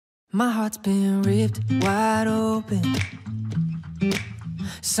My heart's been ripped wide open.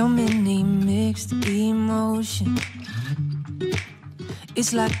 So many mixed emotions.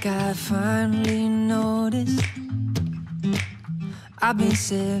 It's like I finally noticed I've been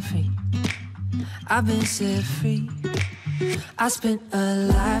set free. I've been set free. I spent a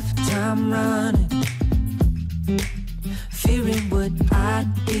lifetime running, fearing what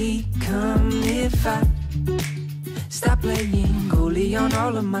I'd become if I stop playing goalie on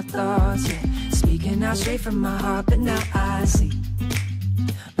all of my thoughts, yeah. Speaking out straight from my heart, but now I see.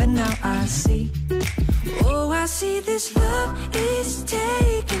 Oh, I see this love is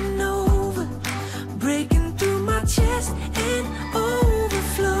taking over, breaking through my chest and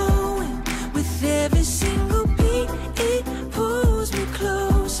overflowing. With every single beat, it pulls me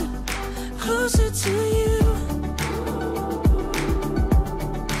closer, closer to you.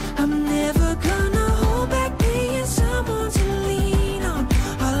 I'm never gonna hold back being someone to lean on.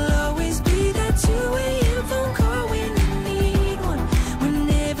 I'll always be that 2 a.m. phone call when you need one. When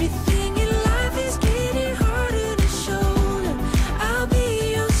everything in life is getting harder to shoulder, I'll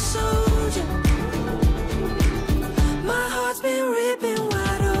be your soldier. My heart's been ripping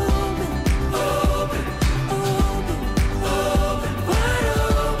wide open, open, open, open, wide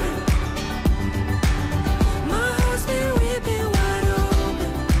open. My heart's been ripping wide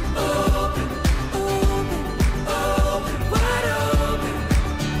open, open, open, open, wide open.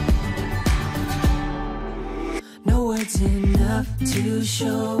 No words enough to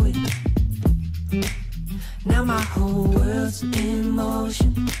show it. Now my whole world's in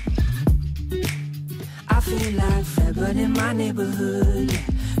motion. I feel like Fred, but in my neighborhood, yeah.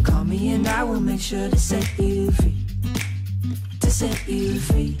 Call me and I will make sure to set you free, to set you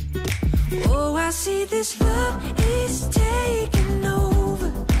free. Oh, I see this love is taking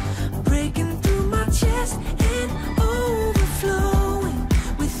over, breaking through my chest and overflowing.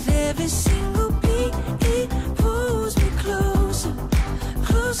 With every single beat, it pulls me closer,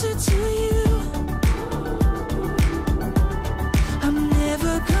 closer to you. I'm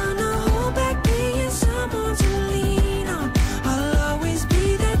never gonna hold back being someone to lean on. I'll always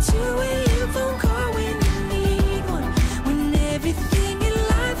be that 2 a.m. phone call when you need one. When everything in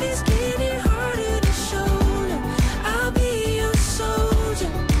life is getting harder to shoulder, I'll be your soldier.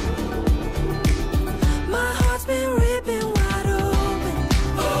 My heart's been ripping wide open,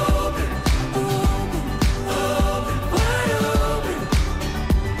 open, open, open, wide open.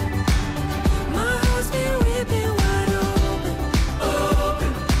 My heart's been ripping wide open,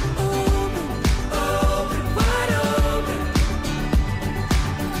 open, open, open, wide open.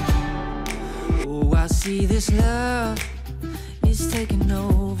 Oh, I see this love is taking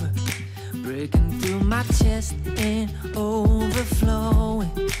over, breaking through my chest and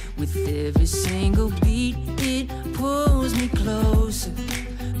overflowing. With every single beat, it pulls me closer,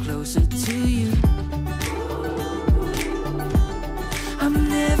 closer to you. I'm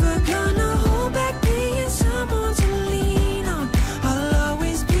never gonna hold back being someone to lean on. I'll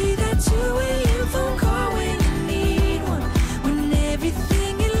always be that 2 a.m. phone call when you need one. When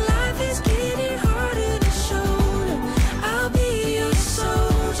everything in life is getting harder to shoulder, I'll be your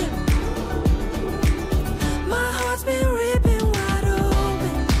soldier. My heart's been ripping wide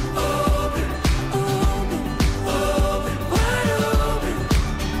open, open, open, open, wide open.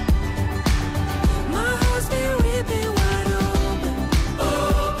 My heart's been ripping wide open,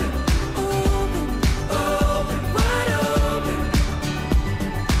 open, open, open, wide open.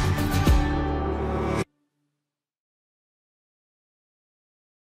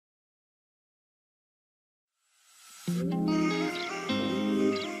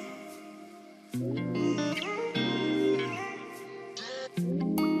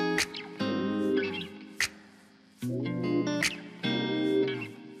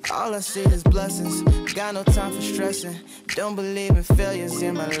 All I see is blessings, got no time for stressing. Don't believe in failures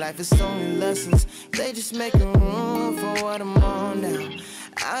in my life, it's only lessons. They just making room for what I'm on now.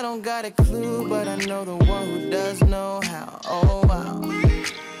 I don't got a clue, but I know the one who does know how. Oh wow,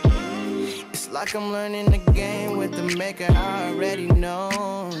 it's like I'm learning the game with the maker I already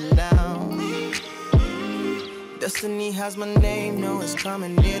know now. Destiny has my name, know it's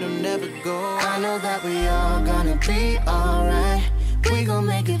coming, it'll never go. I know that we all gonna be alright. We gon'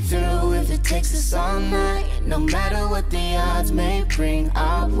 make it through if it takes us all night. No matter what the odds may bring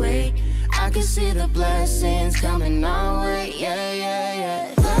our way, I can see the blessings coming our way. Yeah, yeah,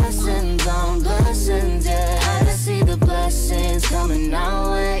 yeah. Blessings on blessings, yeah. I can see the blessings coming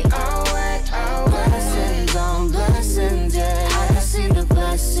our way, our way, our way. Blessings on blessings, yeah. I can see the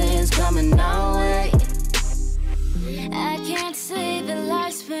blessings coming our way. I can't say that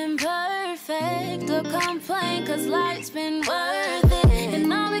life's been perfect or complain, cause life's been worth it.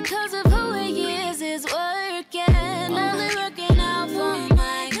 And all because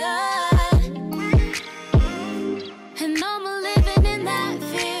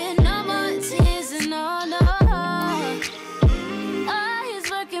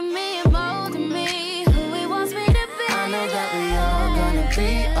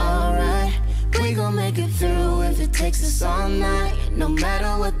takes us all night. No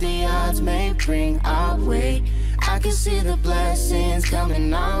matter what the odds may bring our way, I can see the blessings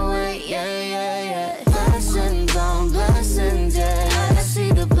coming our way, yeah, yeah, yeah. Blessings on blessings, yeah. I can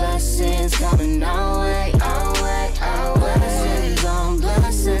see the blessings coming our way, our way, our way. Blessings on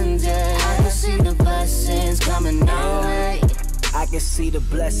blessings, yeah. I can see the blessings coming our way. I can see the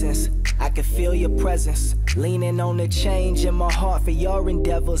blessings, I can feel your presence, leaning on the change in my heart for your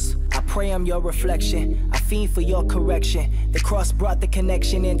endeavors. I pray I'm your reflection, I fiend for your correction. The cross brought the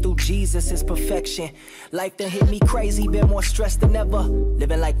connection, and through Jesus is perfection. Life done hit me crazy, been more stressed than ever,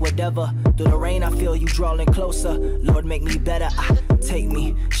 living like whatever. Through the rain I feel you drawing closer. Lord, make me better. Take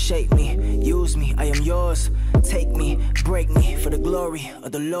me, shape me, use me, I am yours. Take me, break me for the glory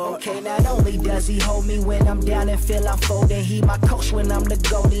of the Lord. Okay, not only does he hold me when I'm down and feel I'm folding, he my coach when I'm the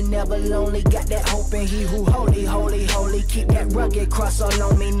goalie, never lonely. Got that hope in he who holy, holy, holy. Keep that rugged cross all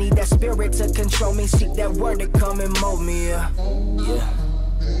on me, need that spirit to control me. Seek that word to come and mold me, yeah.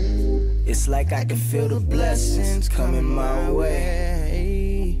 It's like I can feel the blessings coming my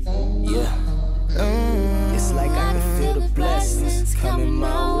way, yeah. It's like I can feel the blessings coming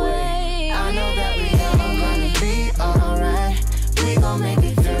my way. I know that we all gonna be alright. We gon' make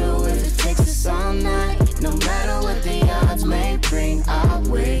it through if it takes us all night. No matter what the odds may bring our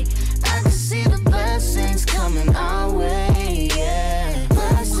way, I can see the blessings coming our way, yeah.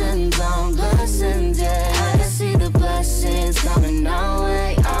 Blessings on blessings, yeah. I can see the blessings coming our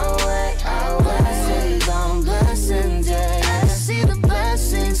way, our way, our way. Blessings on blessings, yeah. I can see the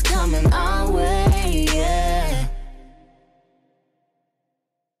blessings coming our way, yeah.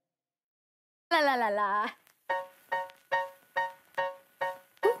 La la la la.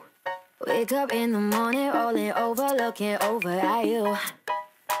 Wake up in the morning, rolling over, looking over at you.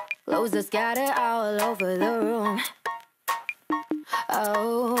 Clothes are scattered all over the room.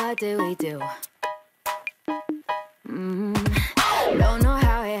 Oh, what did we do? Don't know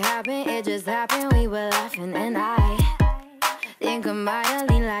how it happened, it just happened. We were laughing and I think I might have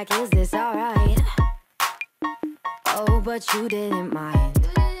leaned like, is this alright? Oh, but you didn't mind.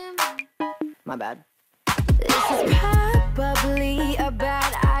 My bad. This is probably a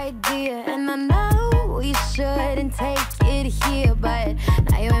bad idea, and I know we shouldn't take it here, but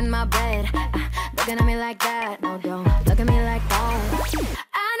now you're in my bed, looking at me like that. No, don't look at me like that.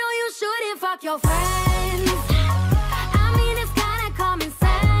 I know you shouldn't fuck your friends. I mean, it's kinda common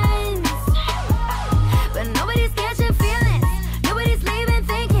sense, but nobody's catching feelings. Nobody's leaving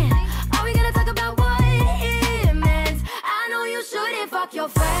thinking, are we gonna talk about what it meant? I know you shouldn't fuck your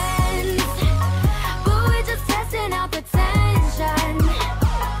friends, but we're just testing out the tension,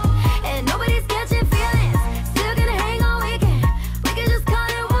 and nobody's catching feelings. Still gonna hang all weekend. We can just call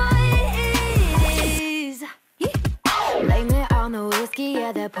it what it is. Blame it on the whiskey,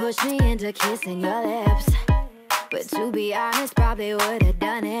 yeah, that pushed me into kissing your lips. But to be honest, probably would've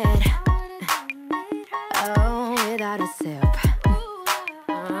done it, oh, without a sip.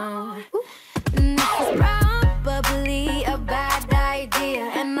 This is probably a bad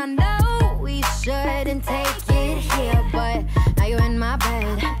idea, and I know we shouldn't take it here, but now you're in my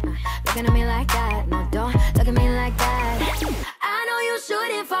bed, looking at me like that. No, don't look at me like that. I know you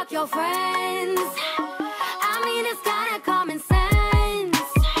shouldn't fuck your friends. I mean, it's kinda common sense,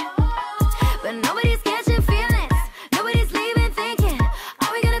 but nobody's catching feelings. Nobody's leaving thinking,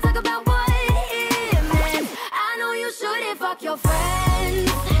 are we gonna talk about what it meant? I know you shouldn't fuck your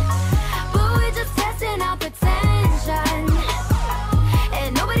friends, but we're just testing out the tension, and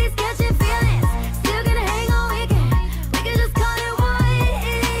nobody's catching feelings. Still gonna hang all weekend. We can just call it what it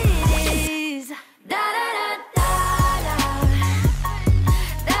is. Da da da da da.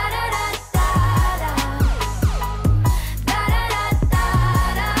 Da da da da da. Da da da da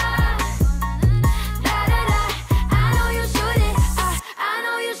da. Da da da. I know you shouldn't. I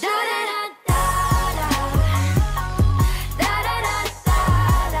know you shouldn't. Da da da. Da da da da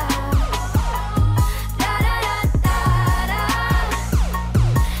da. Da da da da da.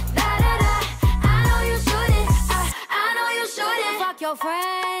 Da da da. I know you shouldn't. I know you shouldn't fuck your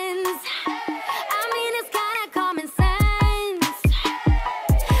friends. I mean, it's kinda common sense,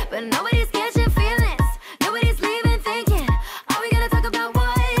 but nobody's catching feelings. Nobody's leaving thinking, are we gonna talk about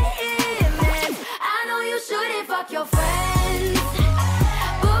what it meant? I know you shouldn't fuck your friends,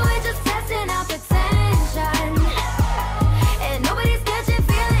 but we're just testing out the tension, and nobody's catching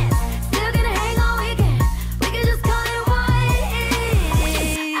feelings. Still gonna hang all weekend. We can just call it what it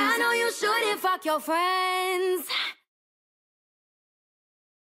is. I know you shouldn't fuck your friends.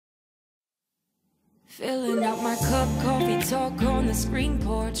 Filling up my cup, coffee talk on the screen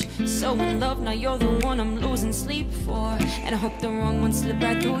porch. So in love, now you're the one I'm losing sleep for. And I hope the wrong one slip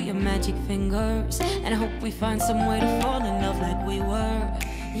right through your magic fingers. And I hope we find some way to fall in love like we were.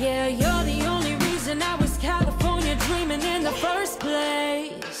 Yeah, you're the only reason I was California dreaming in the first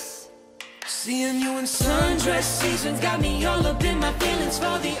place. Seeing you in Sundress seasons got me all up in my feelings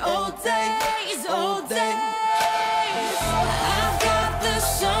for the old days, old days. I've got the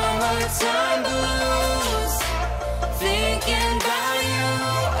summertime blues, thinking about you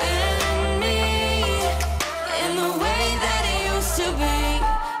and me in the way that it used to be.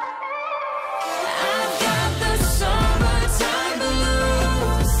 I've got the summertime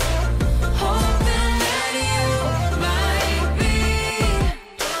blues, hoping that you might be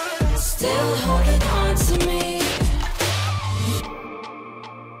still holding on to me.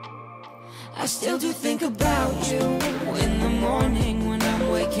 I still do think about you in the morning when I'm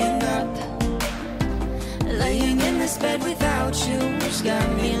waking up. Laying in this bed without you's got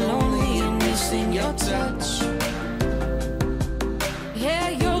me lonely and missing your touch. Yeah,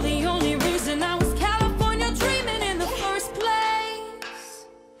 you're the only reason I was California dreaming in the first place.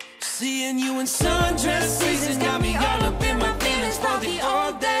 Seeing you in sundress seasons got me all up in my feelings for the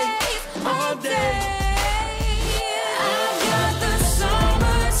all day, all day. I've got the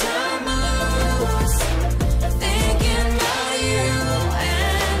summertime blues, thinking about you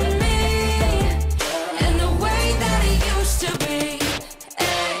and me and the way that it used to be.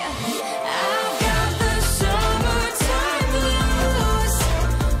 Hey, I've got the summertime blues,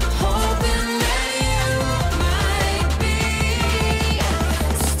 hoping that you might be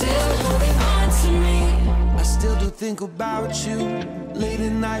still holding on to me. I still do think about you late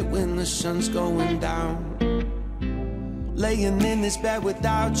at night when the sun's going down. Laying in this bed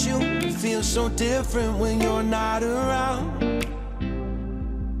without you feels so different when you're not around.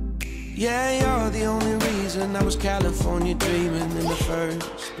 Yeah, you're the only reason I was California dreaming in the first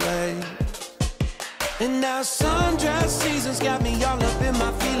place. And now sundress seasons got me all up in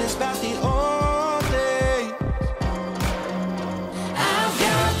my feelings about the old days. I've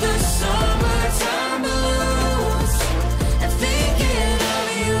got the summertime blues, thinking of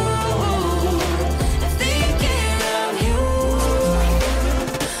you, thinking of you.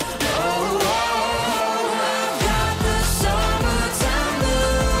 Oh, I've got the summertime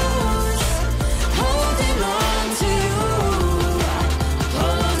blues, holding on to you,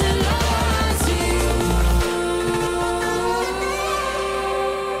 holding on to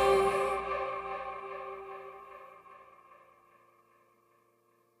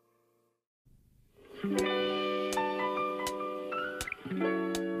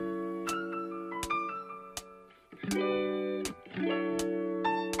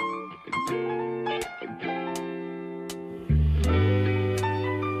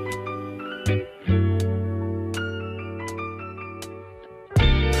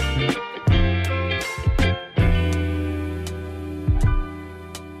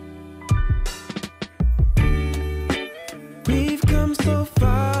We've come so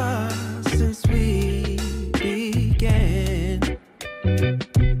far since we began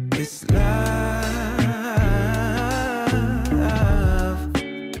this love.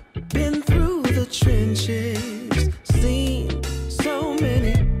 Been through the trenches, seen so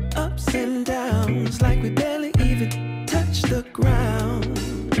many ups and downs, like we barely even touched the ground.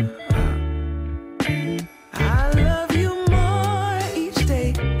 I love you more each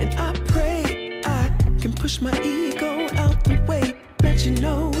day, and I pray I can push my ego out the way, let you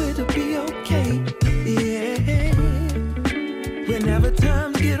know it'll be okay. Yeah, whenever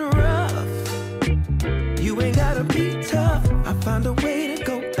times get rough, you ain't gotta be tough. I find a way to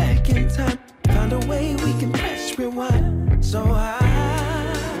go back in time, find a way we can press rewind. So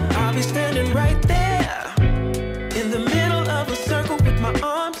I'll be standing right there in the middle of a circle with my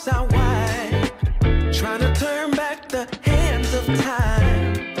arms out wide, trying to turn back the hands of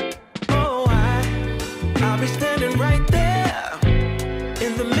time. Oh, I'll be standing right there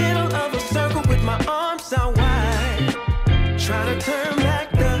in the middle of a circle with my arms out wide, trying to turn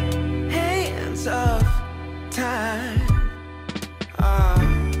back the hands of time.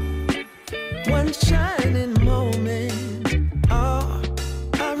 One shining moment. Oh,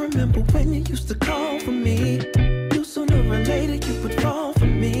 I remember when you used to call for me. You sooner or later you would fall for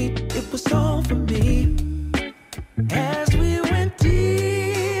me. It was all for me. As we went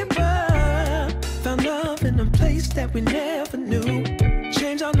deeper, found love in a place that we never knew.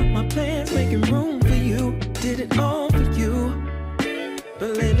 Changed all of my plans, making room for you. Did it all for you.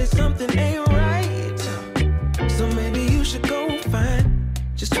 But lately something ain't right, so maybe you should go find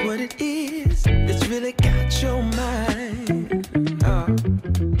just what it is that's really got your mind.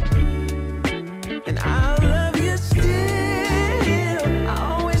 And I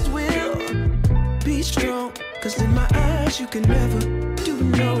 'cause in my eyes you can never do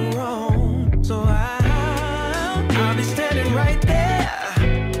no wrong. So I'll be standing right there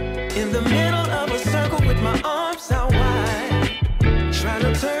in the middle of a circle with my arms out wide, trying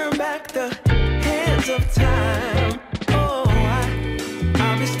to turn back the hands of time. Oh,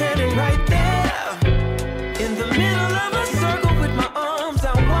 I'll be standing right there in the middle of a circle with my arms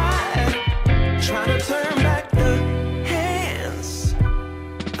out wide, trying to turn back the hands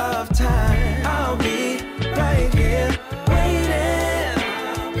of time. I'll be right here waiting.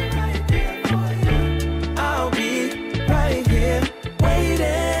 I'll be right here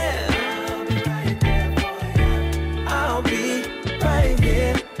waiting. I'll be right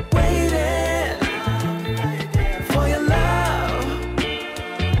here waiting for your love,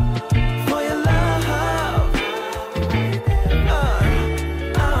 for your love.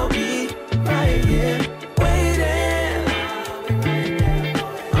 I'll be right here waiting.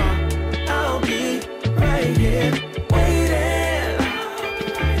 I'll be right here waiting.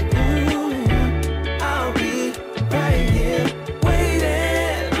 I'll be right here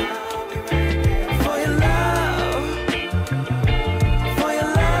waiting for your love, for your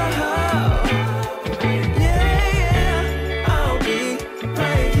love. Yeah, I'll be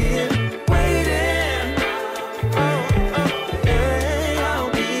right here waiting. Yeah, I'll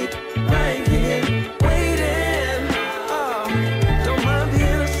be right here waiting. Don't mind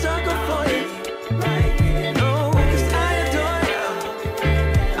being a sucker for you. No, 'cause I adore you.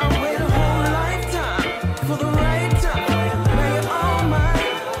 I'll wait a whole lifetime for the right time. Now you're all mine.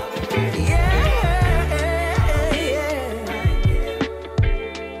 Yeah,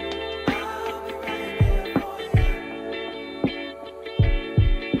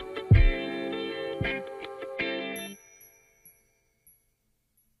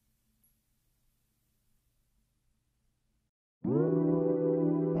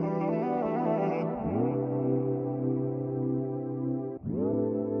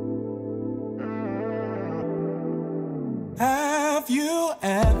 Have you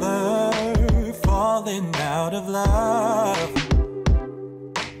ever fallen out of love?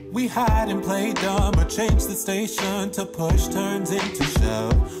 We hide and play dumb or change the station till push turns into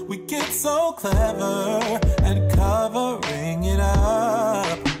shove. We get so clever at covering it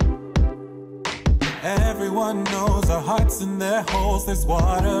up. Everyone knows our hearts in their holes, there's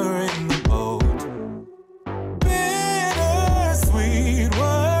water in the boat. Bittersweet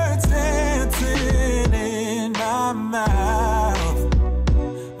words dancing in my mouth,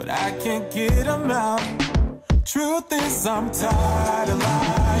 but I can't get them out. Truth is I'm tired of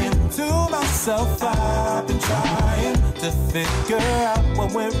lying to myself. I've been trying to figure out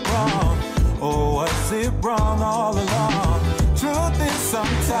what went wrong, or was it wrong all along? Truth is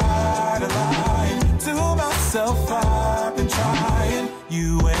I'm tired of lying to myself. I've been trying,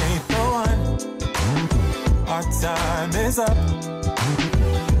 you ain't the one. Our time is up,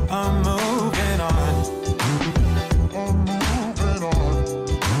 I'm moving on.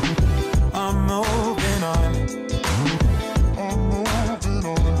 I'm moving on.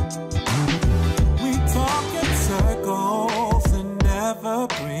 We talk in circles and never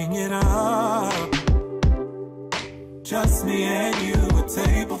bring it up. Just me and you, a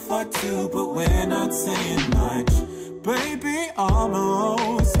table for two, but we're not saying much. Baby,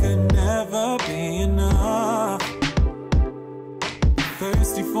 almost can never be enough.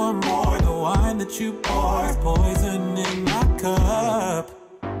 Thirsty for more, the wine that you pour is poison in my cup.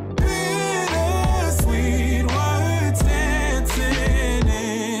 Bittersweet words dancing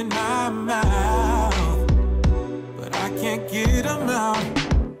in my mouth, but I can't get them out.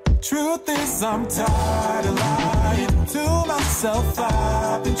 Truth is I'm tired of lying to myself.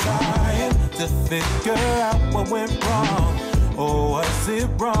 I've been trying to figure out what went wrong, or was it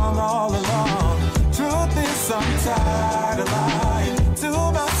wrong all along? Truth is I'm tired of lying to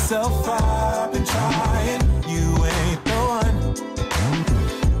myself. I've been trying, you ain't the one.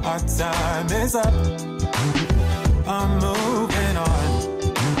 Our time is up, I'm moving on.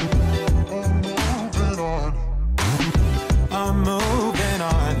 I'm moving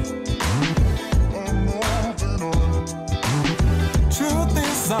on. Truth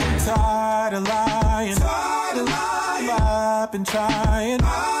is I'm tired of lying. I've been trying.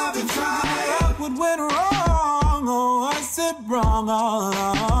 What went wrong, or was it wrong all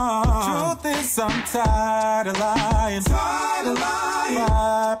along? Truth is I'm tired of lying.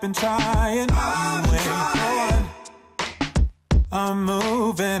 I've been trying. You ain't the one. I'm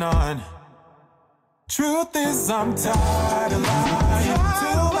moving on. Truth is I'm tired of lying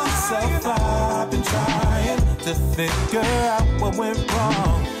to myself. I've been trying to figure out what went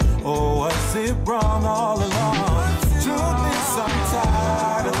wrong, or was it wrong all along? Truth is I'm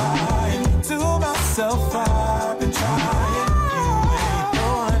tired of lying to myself.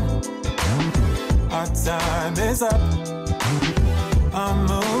 time is up. I'm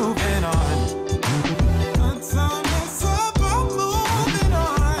moving on. My time is up. I'm moving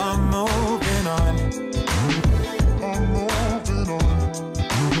on. I'm moving on. I'm moving on.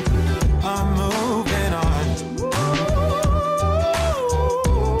 I'm moving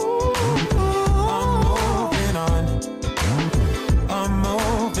on. I'm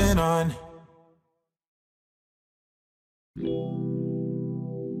moving on.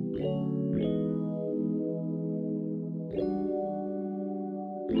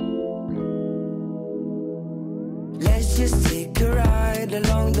 Let's just take a ride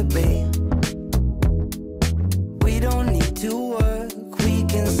along the bay. We don't need to work, we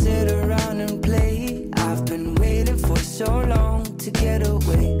can sit around and play. I've been waiting for so long to get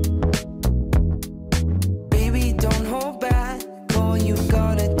away. Baby, don't hold back, all you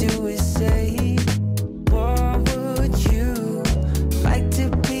gotta do is say, what would you like to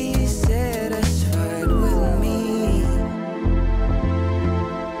be satisfied with me?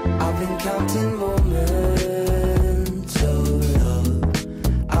 I've been counting moments of love,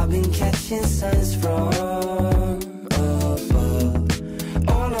 I've been catching signs from above.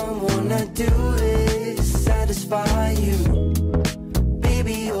 All I wanna do is satisfy you.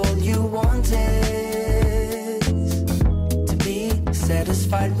 Baby, all you want is to be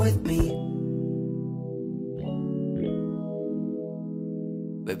satisfied with me.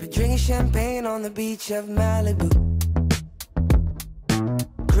 Baby, drinking champagne on the beach of Malibu,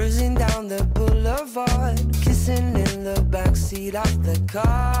 cruising down the boulevard, kissing in the backseat of the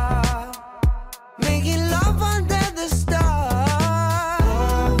car, making love under the stars.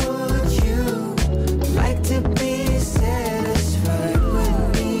 What would you like to be satisfied with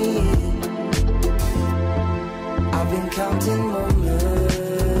me? I've been counting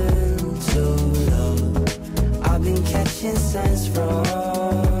moments of love, I've been catching signs from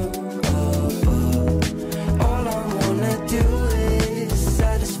above. All I wanna do is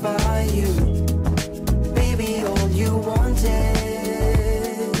satisfy you. Baby, all you want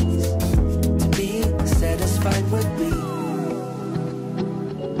is to be satisfied with me.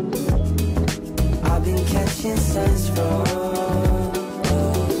 I've been catching signs from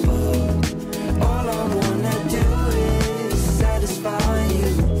above. All I wanna do is satisfy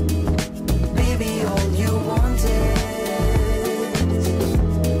you. Baby, all you want is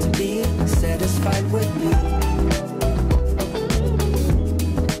to be satisfied with me.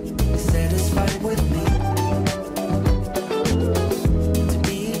 Satisfied with me. To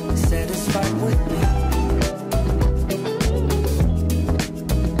be satisfied with me.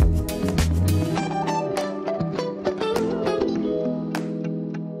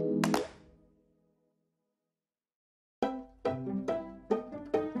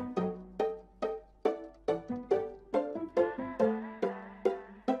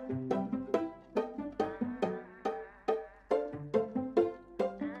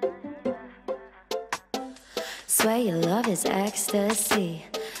 Swear your love is ecstasy.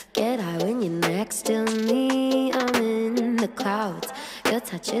 Get high when you're next to me. I'm in the clouds, your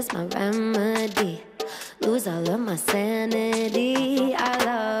touch is my remedy. Lose all of my sanity. I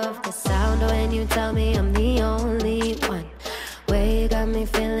love the sound when you tell me I'm the only one. Way you got me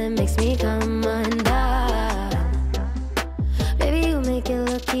feeling makes me come undone. Baby, you make it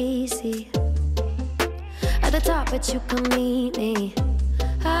look easy. At the top, but you can meet me.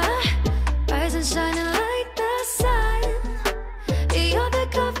 Rise and shining like the sun. You're the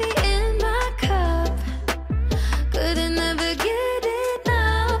coffee in my cup. Couldn't ever get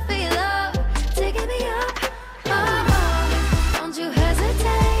enough of your love, taking me up. Don't you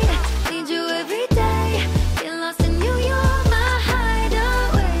hesitate, need you every day. Get lost in you, you're my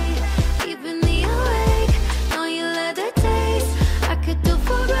hideaway, keeping me awake. Know you love the taste, I could do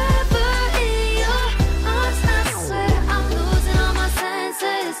forever in your arms. I swear I'm losing all my sense.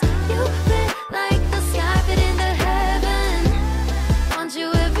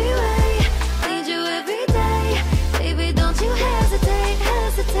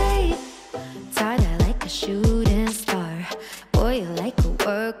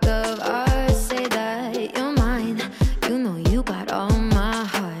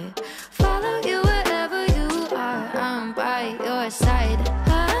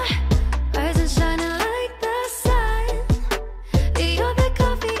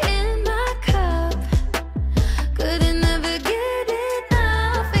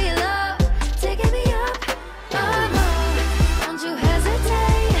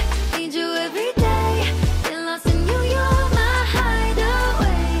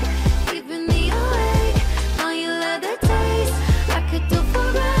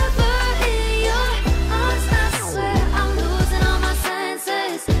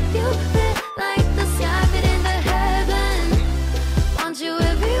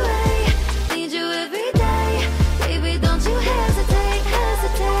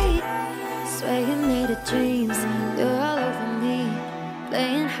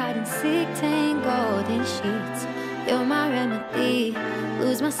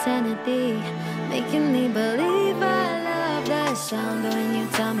 sanity, making me believe I love that sound. But when you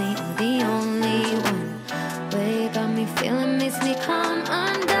tell me I'm the only one, way you got me feeling makes me come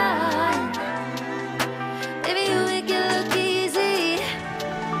undone. Baby, you make it look easy.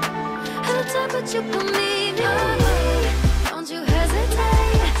 At the top, but you put me in your way. Don't you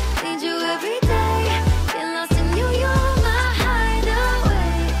hesitate, need you every day. Get lost in you, you're my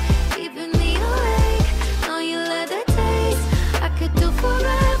hideaway, keeping me awake. Know you love the taste, I could do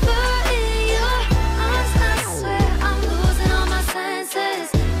forever in your arms. I swear I'm losing all my senses.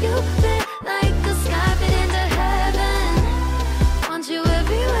 You fit like the sky fit into heaven. Want you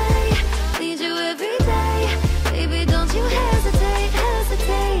every way, need you every day. Baby, don't you hesitate,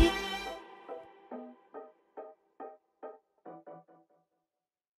 hesitate.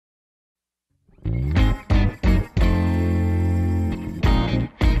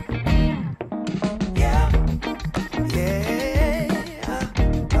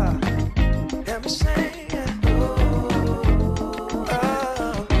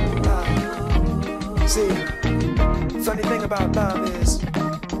 See, funny thing about love is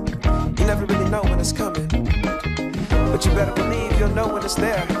you never really know when it's coming, but you better believe you'll know when it's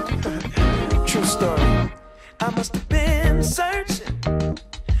there. True story. I must have been searching,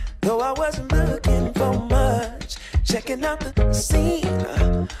 though I wasn't looking for much. Checking out the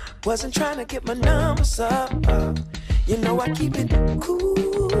scene, wasn't trying to get my numbers up. You know I keep it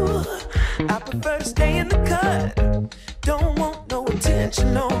cool, I prefer to stay in the cut. Don't want no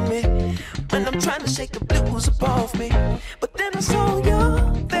attention on me when I'm trying to shake the blues up off me. But then I saw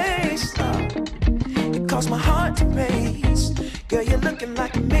your face, it caused my heart to race. Girl, you're looking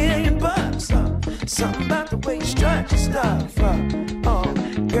like $1,000,000. Something about the way you strut your stuff. Oh,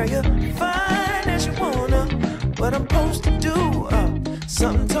 girl, you're fine as you wanna. What I'm supposed to do?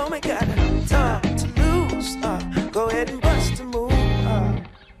 Something told me got time to lose. Go ahead and bust a move.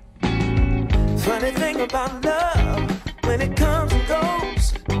 Funny thing about love, when it comes and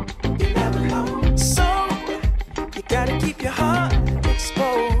goes, you never know. So you gotta keep your heart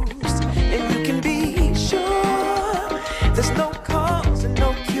exposed, and you can be sure there's no cause and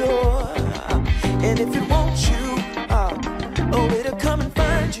no cure. And if it wants you, oh, it'll come and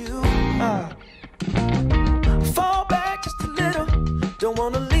find you. Fall back just a little, don't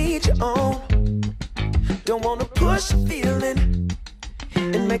wanna lead you on, don't wanna push a feeling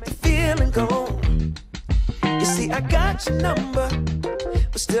and make the feeling gone. You see, I got your number,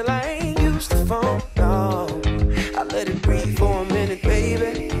 but still I ain't used the phone, no. I let it breathe for a minute,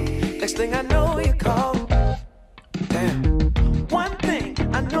 baby. Next thing I know, you call. Damn. One thing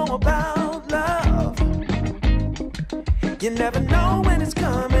I know about love, you never know when it's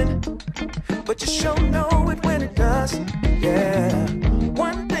coming, but you sure know it when it does. Yeah.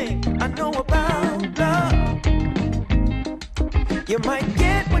 One thing I know about love, you might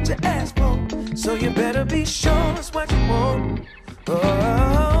get what you ask for, so you better be sure it's what you want.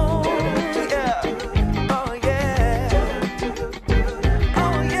 Oh, yeah. Oh, yeah.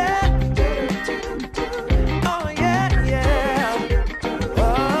 Oh, yeah. Oh, yeah, yeah. Oh,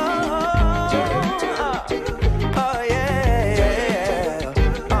 oh, yeah, yeah.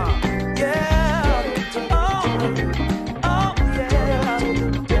 Yeah. Oh, yeah.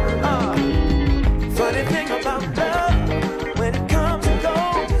 Funny thing about love, when it comes and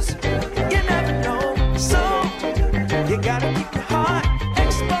goes, you never know. So you gotta keep your heart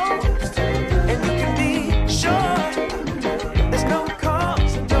exposed, and you can be sure there's no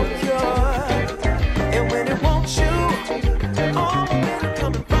cause and no cure. And when it wants you, oh, it'll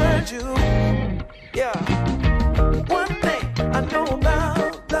come and find you. Yeah. One thing I know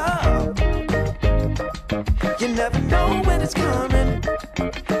about love, you never know when it's coming,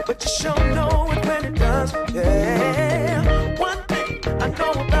 but you sure know it when it does. Yeah. One thing I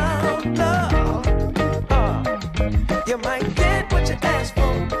know about love, you might get what you ask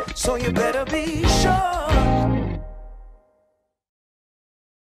for, so you better be sure.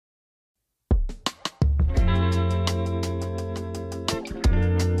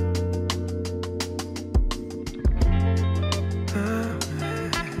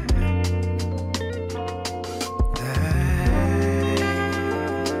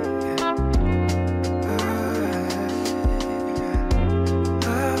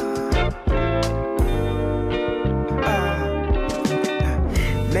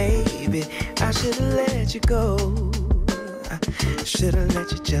 Maybe I should've let you go. I should've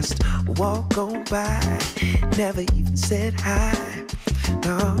let you just walk on by, never even said hi.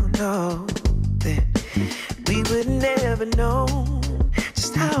 No, no, then we would never know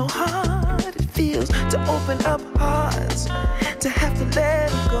just how hard it feels to open up hearts, to have to let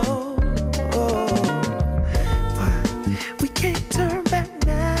it go. Oh, we can't turn back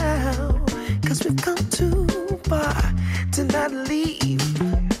now.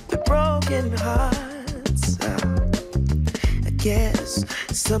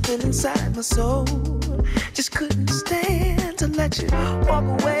 close. Something inside my soul just couldn't stand to let you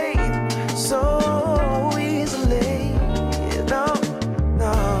walk away so easily. No,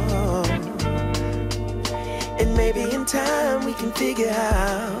 no. And maybe in time we can figure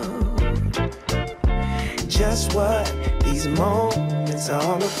out just what these moments are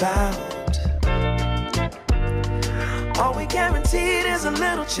all about. All we guaranteed is a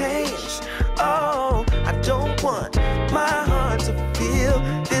little change. Oh, I don't want my heart to feel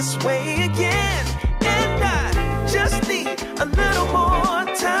this way again. And I just need a little more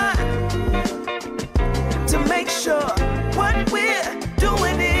time to make sure what we're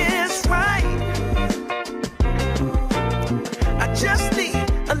doing is right. I just need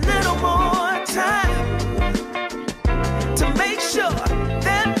a little more time to make sure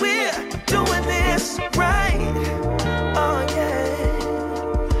that we're doing this right. Oh yeah,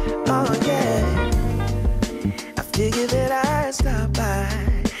 oh yeah. I figured that I'd stop by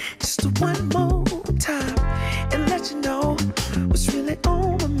just one more time and let you know what's really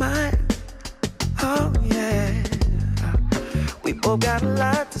on my mind. Oh yeah, we both got a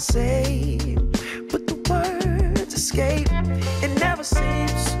lot to say, but the words escape. It never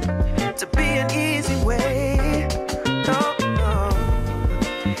seems to be an easy way. No, no.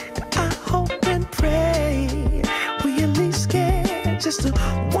 I hope and pray we at least get just a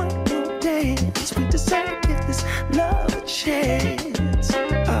one more dance. We deserve to give this love a chance.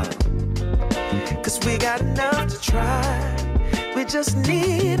 Cause we got enough to try. We just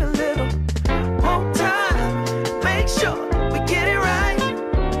need a little more time. Make sure we get it right.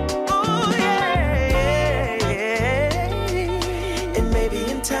 Oh yeah, yeah. And maybe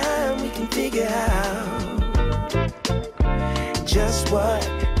in time we can figure out just what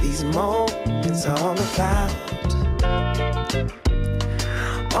these moments are all about.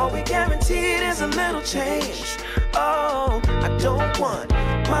 All we guaranteed is a little change. Oh, I don't want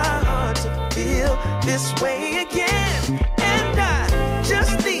my heart to feel this way again. And I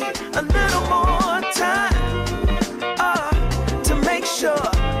just need a little more time to make sure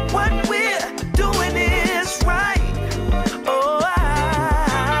what we're doing is right. Oh,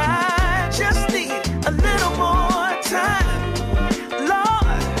 I just need a little more time,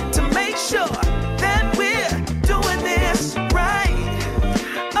 Lord, to make sure that we're doing this right.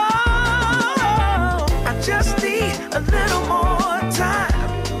 Oh, I just need a little more time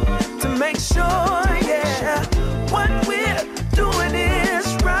to make sure, yeah, what we're doing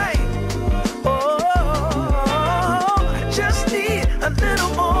is right. Oh, I just need a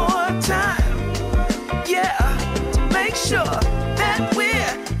little more time, yeah, to make sure that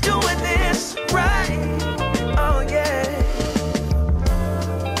we're doing this right. Oh yeah,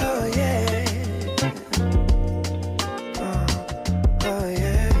 oh yeah, oh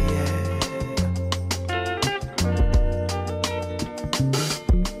yeah, yeah.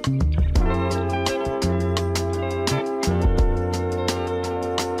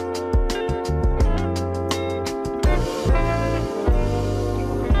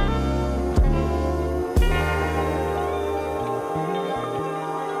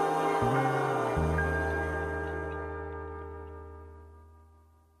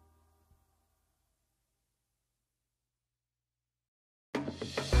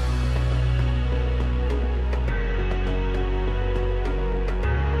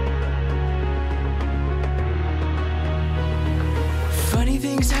 Funny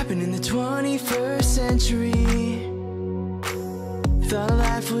things happen in the 21st century. Thought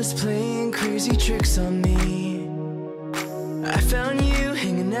life was playing crazy tricks on me. I found you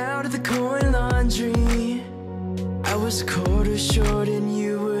hanging out at the coin laundry. I was a quarter short and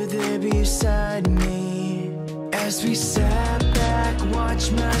you were there beside me. As we sat back,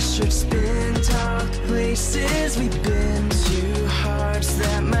 watched my shirt spin, talked places we've been to, hearts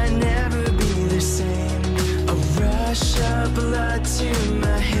that might never be the same. A rush of blood to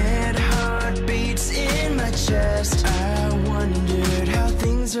my head, heartbeats in my chest. I wondered how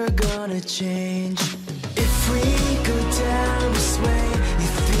things are gonna change. If we go down this way, you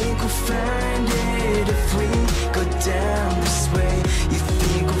think we'll find it. If we go down this way, you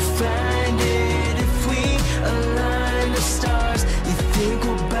think we'll find it. If we align the stars, you think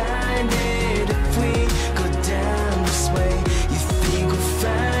we'll bind it. If we go down this way, you think we'll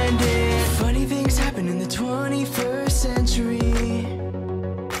find it. Funny things happen in the 21st century.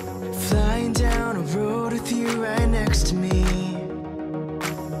 Flying down a road with you right next to me.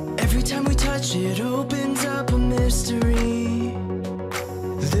 Every time we touch it opens up a mystery.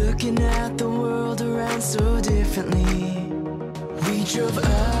 Looking at the world around so differently. We drove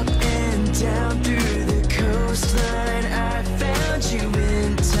up and down through the coastline. I found you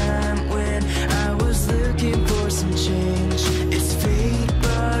in time when I was looking for some change. It's fate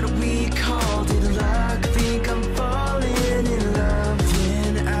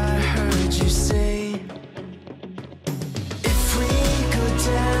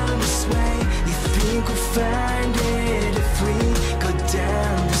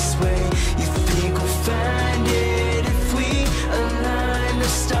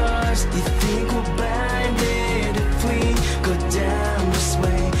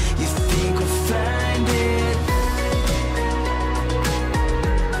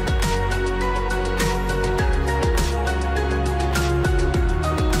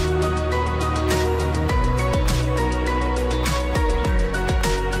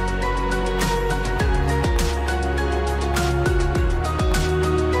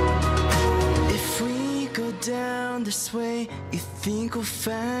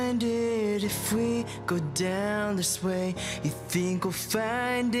it if we go down this way? You think we'll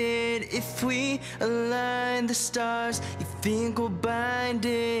find it if we align the stars? You think we'll bind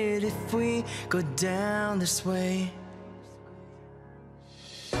it if we go down this way?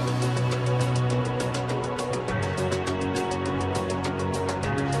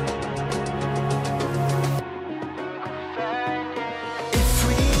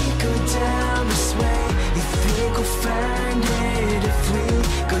 Find it if we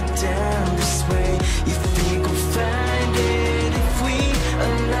go down this way. You think we'll find it if we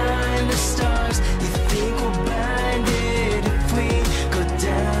align the stars? You think we'll bind it if we go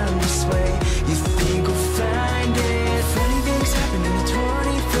down this way? You think we'll find it? Funny things happen in the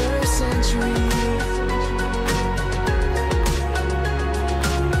 21st century.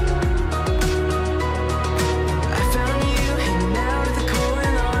 I found you hanging out at the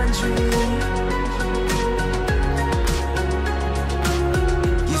coin laundry.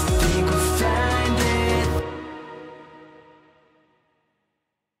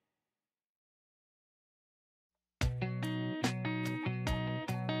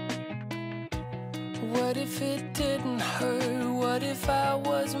 What if it didn't hurt? What if I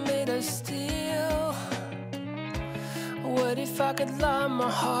was made of steel? What if I could line my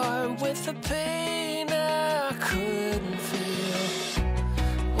heart with the pain I couldn't feel?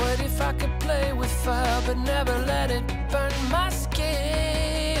 What if I could play with fire but never let it burn my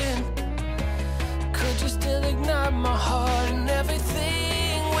skin? Could you still ignite my heart and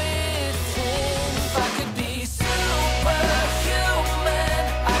everything within? If I could be superhuman,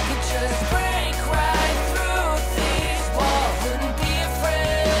 I could just break right through these walls. Wouldn't be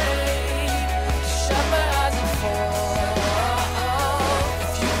afraid to shut my eyes and fall.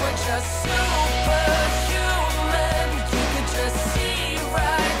 If you were just superhuman, you could just see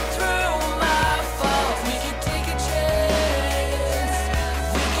right through my faults. We could take a chance,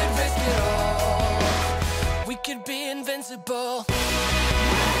 we could risk it all. We could be invincible.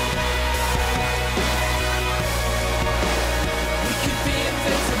 We could be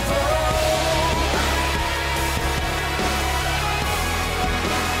invincible.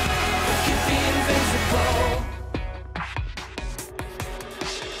 We could be invincible.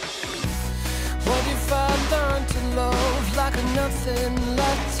 What if I learned to love like nothing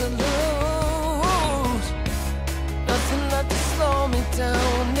left to lose? Nothing left to slow me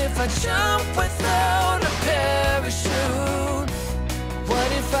down if I jump without a parachute.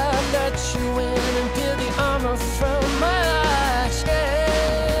 What if I let you in and peel the armor from my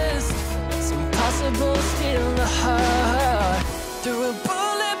chest? It's impossible to steal the heart through a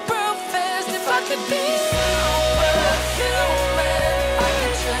bulletproof vest. If I could be superhuman, I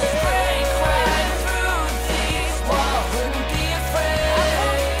could just break right through these walls. Wouldn't be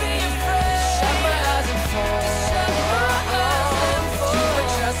afraid. Shut my eyes and fall. If you were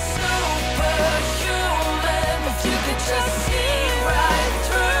just superhuman, if you could just see right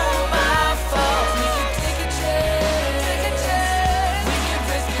through my faults, we could take a chance. We could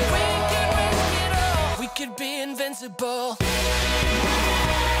risk it all. We could be invincible.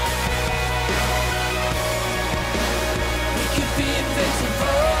 We could be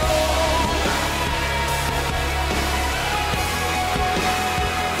invincible.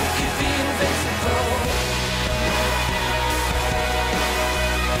 We could be invincible.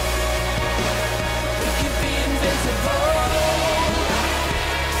 We could be invincible.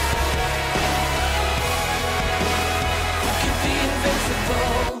 We could be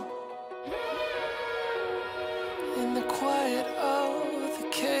invincible. In the quiet of the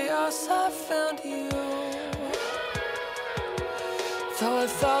chaos, I found you. Though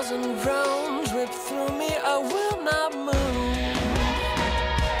 1,000 rounds rip through me, I will not move.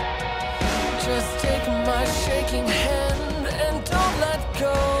 Just take my shaking hand and don't let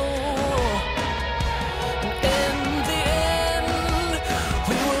go. And in the end,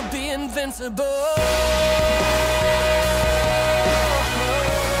 we will be invincible.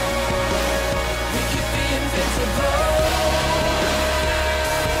 We could be invincible.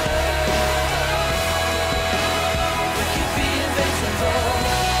 We could be invincible.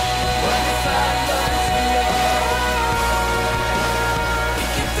 What if I learned to love? We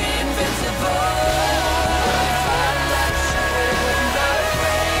could be invincible. What if I let you in, not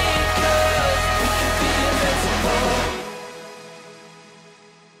break? 'Cause we could be invincible.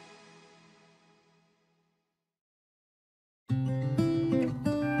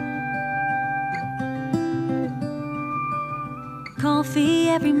 Coffee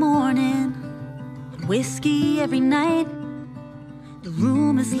every morning, whiskey every night. The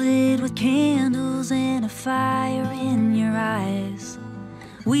room is lit with candles and a fire in your eyes.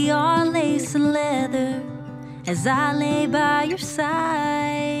 We are lace and leather as I lay by your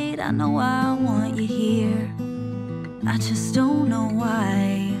side. I know I want you here. I just don't know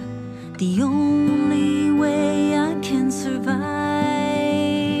why. The only way I can survive.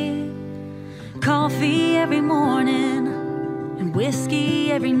 Coffee every morning and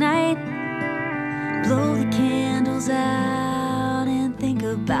whiskey every night. Blow the candles out and think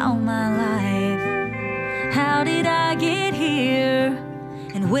about my life. How did I get here?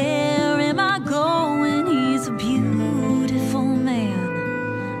 And where am I going? He's a beautiful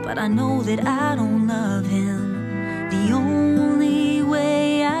man, but I know that I don't love him. The only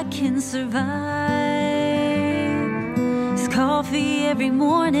way I can survive is coffee every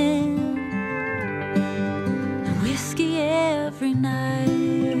morning and whiskey every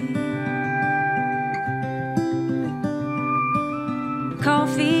night.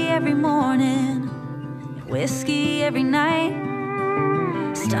 Coffee every morning and whiskey every night.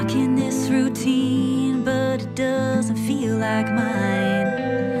 Stuck in this routine, but it doesn't feel like mine.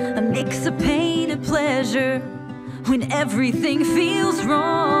 A mix of pain and pleasure when everything feels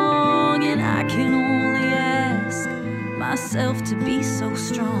wrong. And I can only ask myself to be so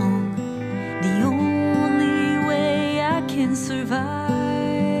strong. The only way I can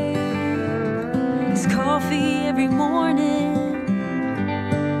survive is coffee every morning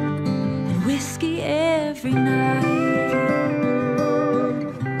and whiskey every night.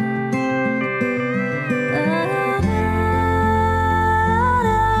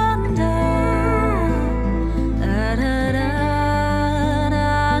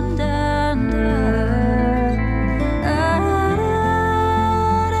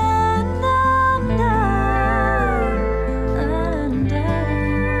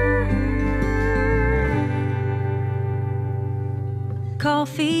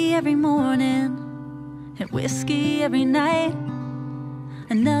 Coffee every morning and whiskey every night.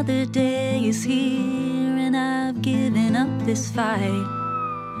 Another day is here and I've given up this fight.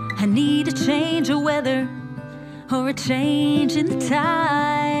 I need a change of weather or a change in the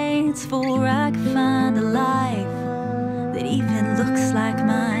tides, for I can find a life that even looks like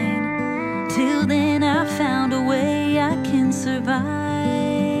mine. Till then I found a way I can survive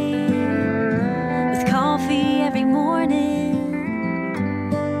with coffee every morning,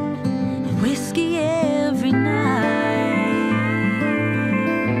 whiskey every night.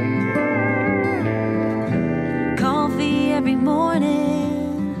 Coffee every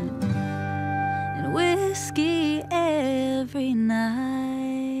morning and whiskey every night.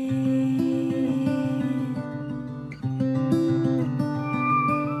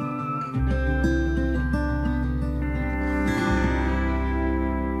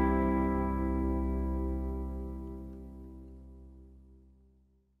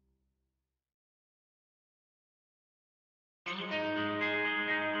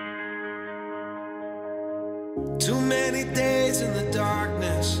 Too many days in the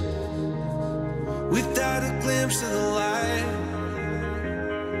darkness without a glimpse of the light.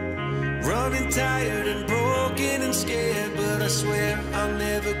 Running tired and broken and scared, but I swear I'll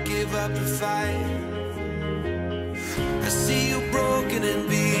never give up the fight. I see you broken and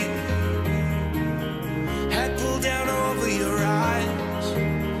beat, head pulled down over your eyes.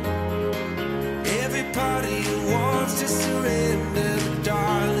 Every part of you wants to surrender,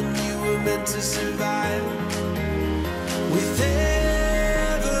 darling, you were meant to survive. With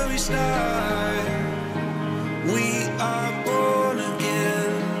every start, we are born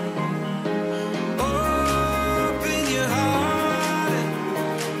again. Open your heart,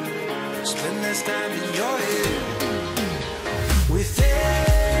 spend less time in your head. With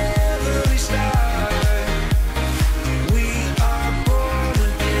every start, we are born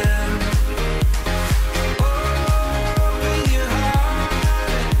again. Open your heart,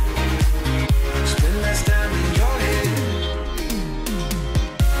 spend less time in your head.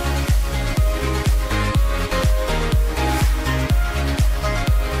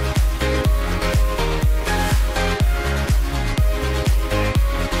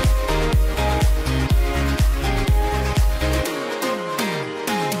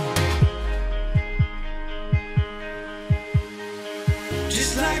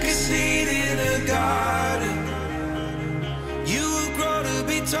 Just like a seed in a garden, you will grow to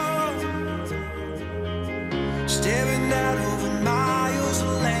be tall, staring out over miles of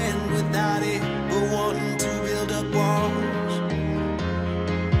land without it, but wanting to build up walls.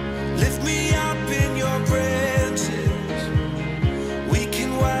 Lift me up in your branches, we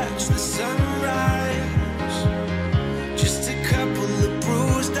can watch the sunrise. Just a couple of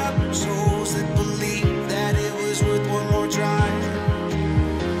bruised up souls that believe that it was worth one more try.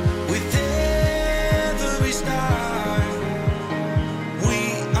 With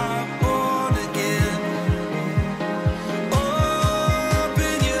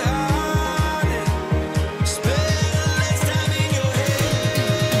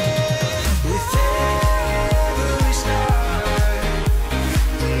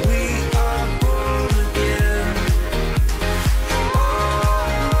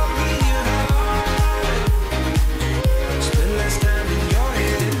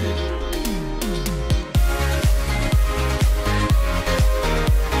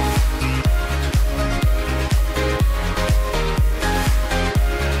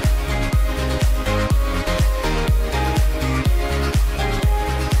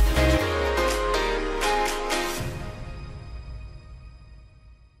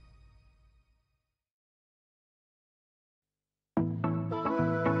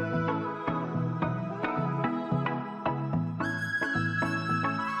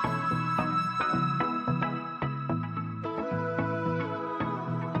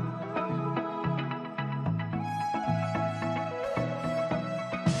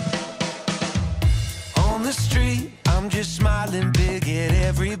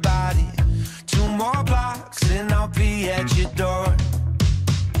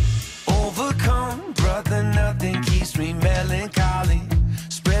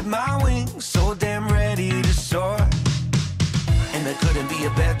couldn't be a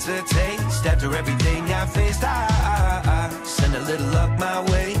better taste. After everything I faced, I send a little luck my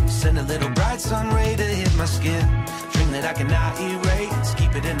way. Send a little bright sun ray to hit my skin. Dream that I cannot erase.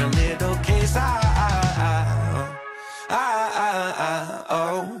 Keep it in a little case.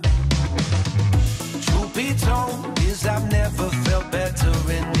 Truth be told is I've never felt better.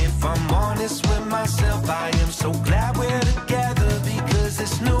 And if I'm honest with myself, I am so glad we're together. Because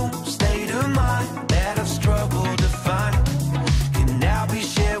this new state of mind that I've struggled to find can now be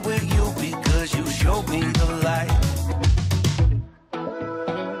shared with you, because you showed me the light.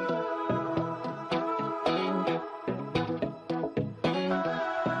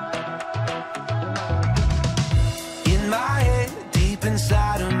 In my head, deep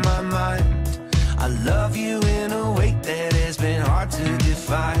inside of my mind, I love you in a way that has been hard to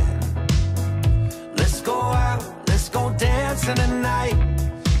define. Let's go out, let's go dancing tonight.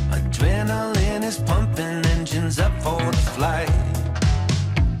 Adrenaline is pumping, engines up for the flight.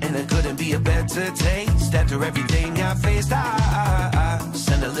 And it couldn't be a better taste. After everything I faced, I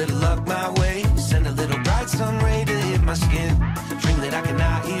send a little luck my way. Send a little bright sun ray to hit my skin. Dream that I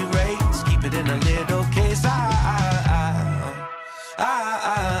cannot erase. Keep it in a little case.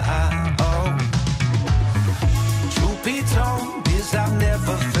 Truth be told is I've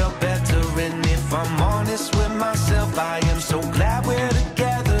never felt better. And if I'm honest with myself, I am so glad we're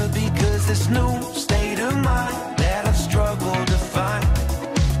together. Because this new state of mind that I've struggled to find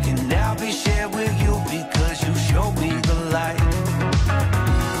can now be shared with you, because you showed me the light.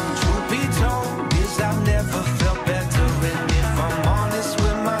 Truth be told is I've never felt better. And if I'm honest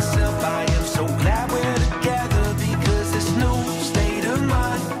with myself, I am so glad we're together. Because this new state of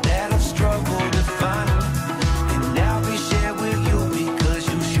mind that I've struggled to find can now be shared with you, because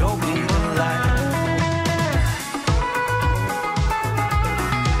you showed me the light.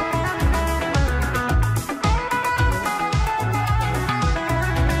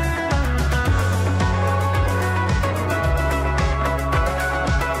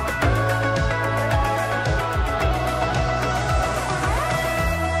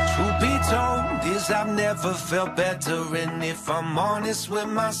 I've never felt better. And if I'm honest with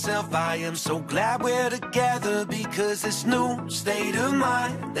myself, I am so glad we're together. Because this new state of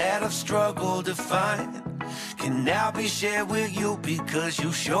mind that I've struggled to find can now be shared with you, because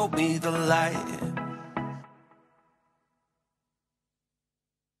you showed me the light.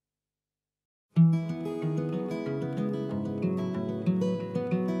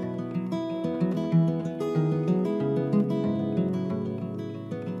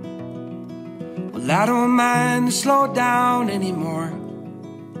 I don't mind to slow down anymore.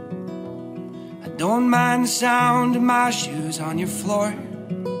 I don't mind the sound of my shoes on your floor.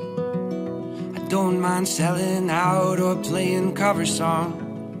 I don't mind selling out or playing cover song,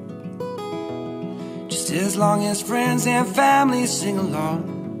 just as long as friends and family sing along.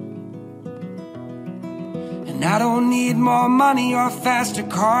 And I don't need more money or a faster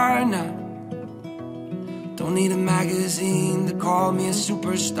car, no. Don't need a magazine to call me a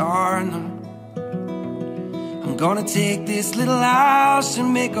superstar, no. I'm gonna take this little house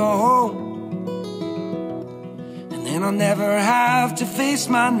and make a home, and then I'll never have to face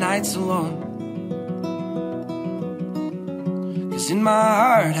my nights alone. 'Cause in my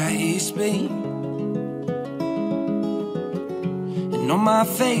heart I hear you speak, and on my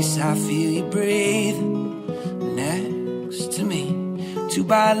face I feel you breathe next to me. Two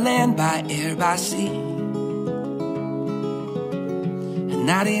by land, by air, by sea, and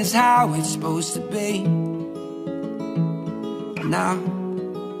that is how it's supposed to be. Now,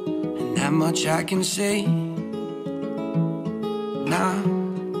 and that much I can say now.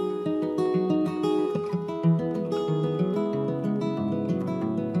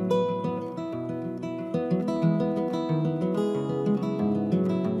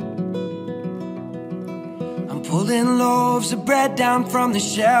 I'm pulling loaves of bread down from the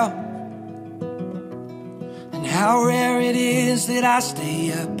shelf, and how rare it is that I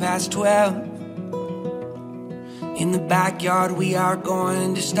stay up past 12. In the backyard we are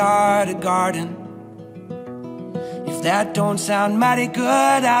going to start a garden. If that don't sound mighty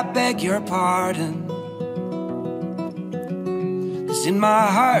good, I beg your pardon. 'Cause in my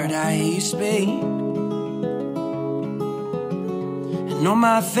heart I hear you speak, and on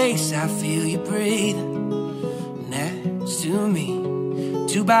my face I feel you breathe next to me.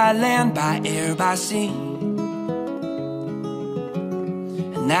 Two by land, by air, by sea,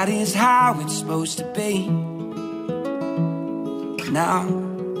 and that is how it's supposed to be. Now,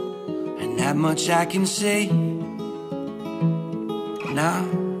 and that much I can say now.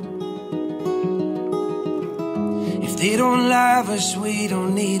 If they don't love us, we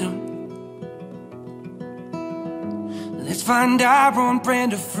don't need them. Let's find our own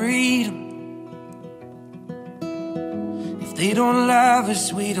brand of freedom. If they don't love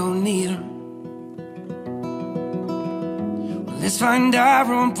us, we don't need them. Well, let's find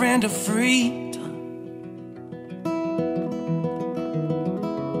our own brand of freedom.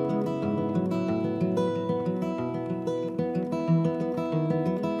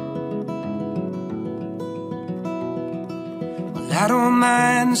 I don't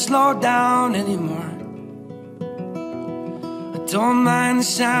mind the slow down anymore. I don't mind the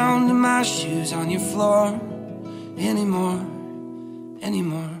sound of my shoes on your floor anymore,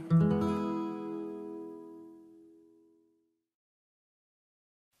 anymore.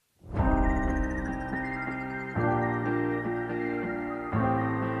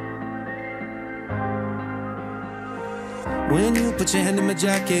 When you put your hand in my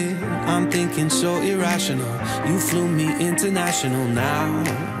jacket, I'm thinking so irrational. You flew me international now.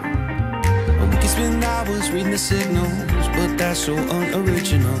 We can spend hours reading the signals, but that's so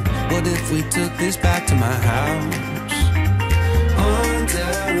unoriginal. What if we took this back to my house?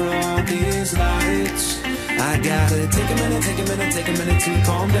 Under all these lights, I gotta take a minute, take a minute, take a minute to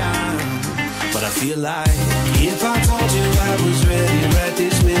calm down. But I feel like if I told you I was ready right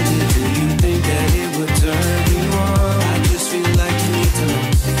this minute, do you think that it would turn you on? I just feel like you need to know.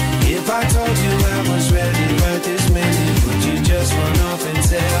 If I told you I was ready right this minute, would you just run off and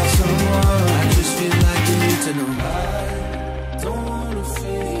tell someone? I just feel like you need to know. I don't wanna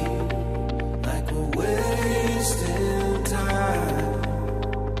feel like we're wasting time.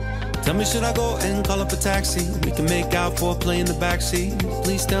 Tell me, should I go and call up a taxi? We can make out for a play in the backseat.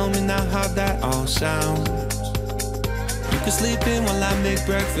 Please tell me now how that all sounds. You can sleep in while I make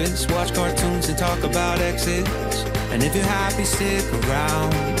breakfast, watch cartoons and talk about exits. And if you're happy, stick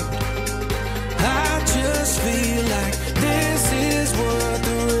around. I just feel like this is worth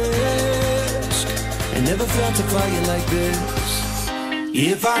the risk. I never felt a fire like this.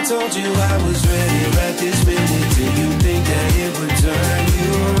 If I told you I was ready right this minute, do you think that it would turn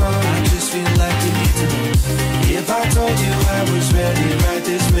you on? I just feel like you need to know. If I told you I was ready right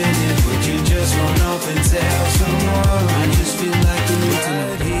this minute, would you just run off and tell someone? I just feel like you need to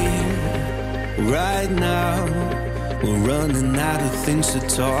know. Right here, right now, we're running out of things to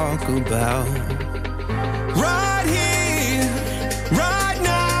talk about. Right here, right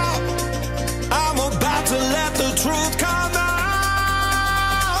now, I'm about to let the truth come out.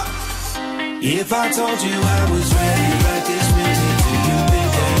 If I told you I was ready right this minute, do you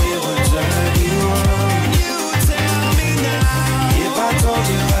think that it would turn you on? You tell me now. If I told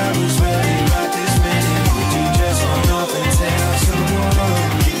you I was ready right this minute, would you just run off and tell someone?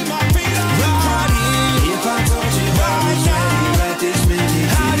 Keep my feet on the ground. If I told you I was ready right this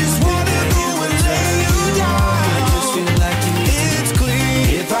minute, I just wanna go and lay you down. I just feel like you need to know. It's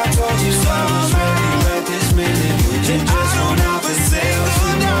clear. If I told you I was ready right this minute, would you just run off and tell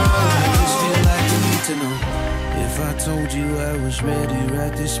someone? To know. If I told you I was ready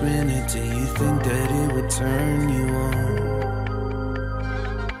right this minute, do you think that it would turn you on?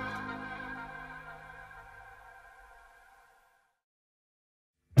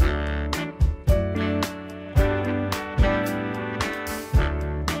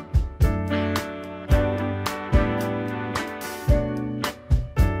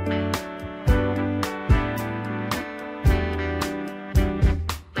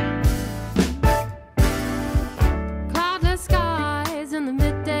 Skies in the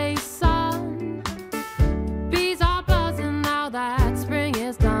midday sun, bees are buzzing out.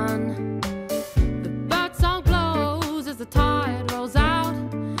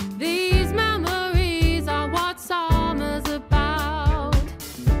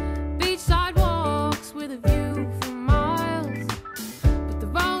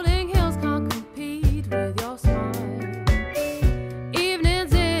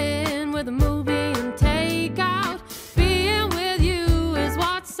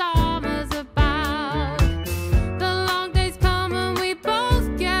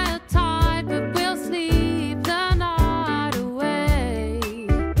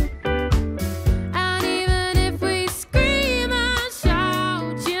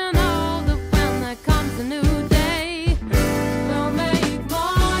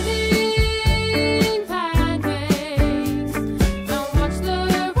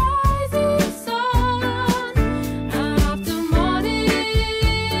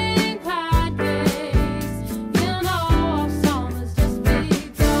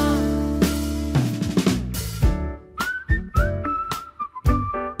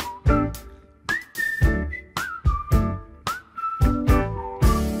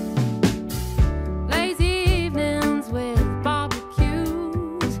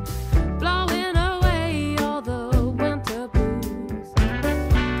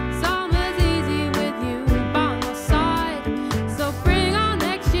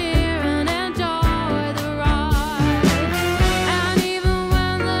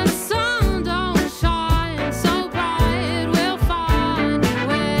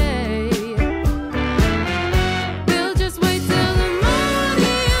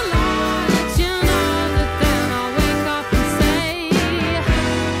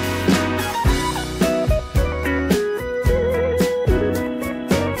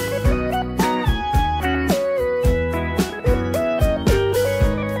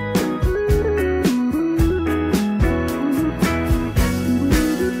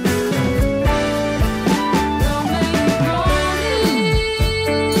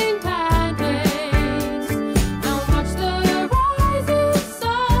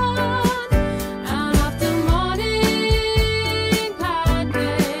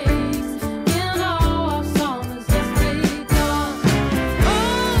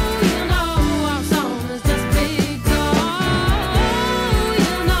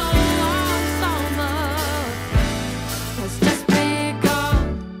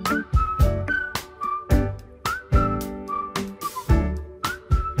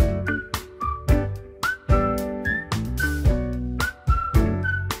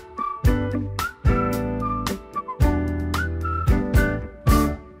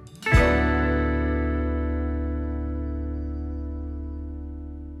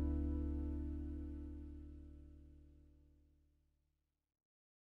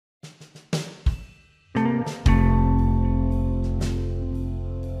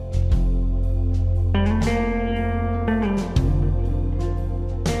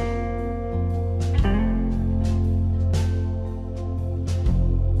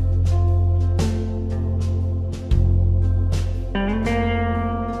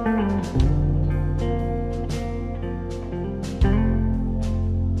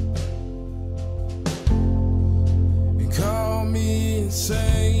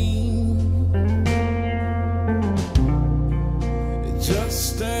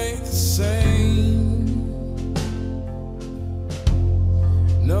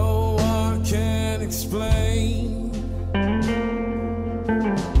 explain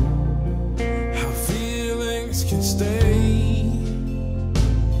how feelings can stay.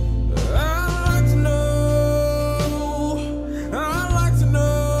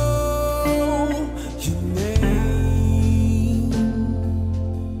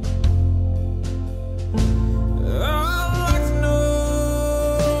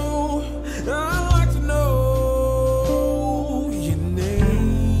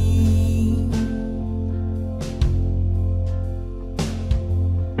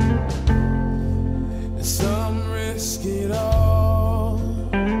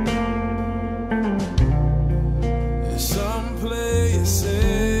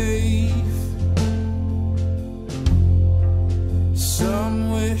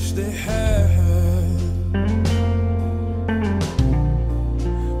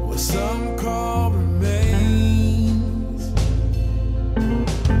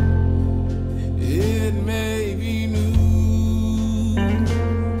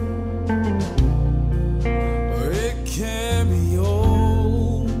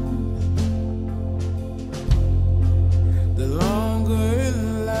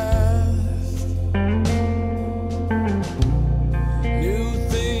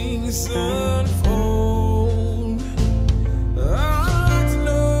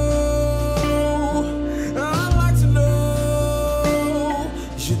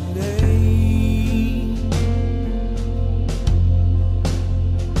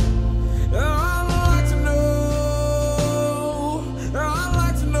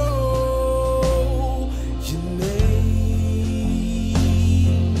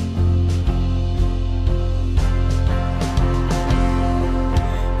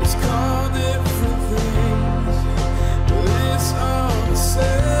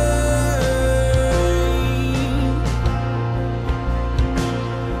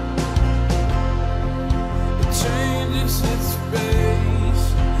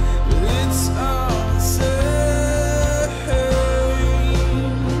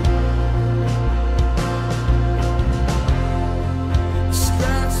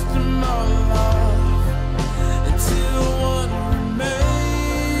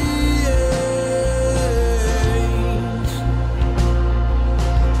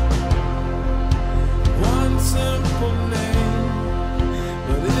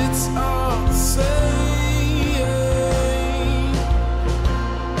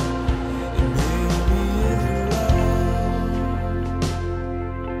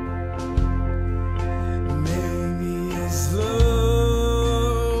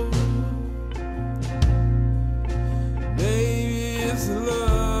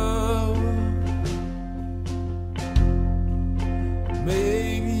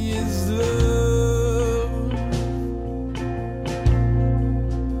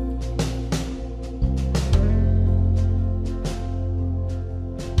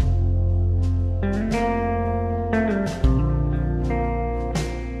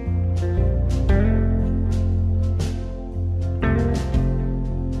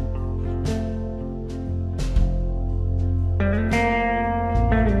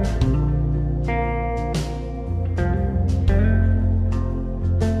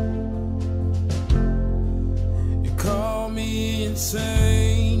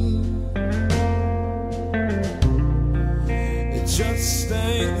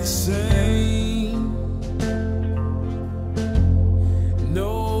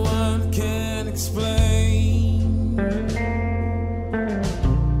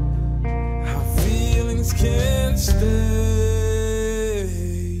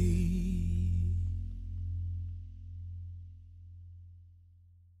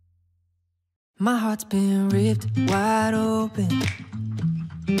 My heart's been ripped wide open.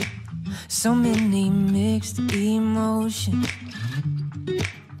 So many mixed emotions.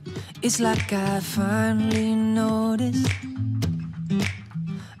 It's like I finally noticed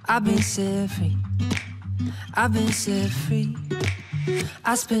I've been set free. I've been set free.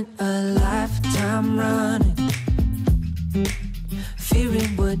 I spent a lifetime running,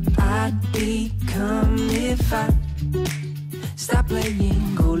 fearing what I'd become if I stop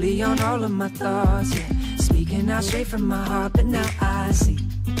playing goalie on all of my thoughts, yeah. Speaking out straight from my heart, but now I see.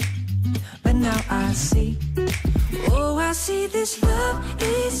 Oh, I see this love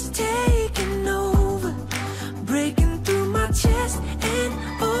is taking over, breaking through my chest and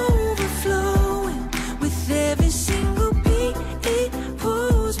overflowing. With every single beat, it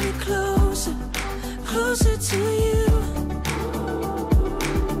pulls me closer, closer to you.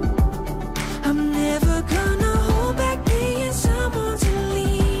 I'm never gonna hold back being someone to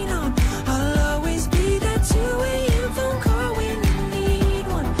lean on. I'll always be that 2 AM phone call when you need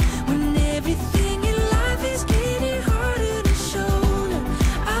one. When everything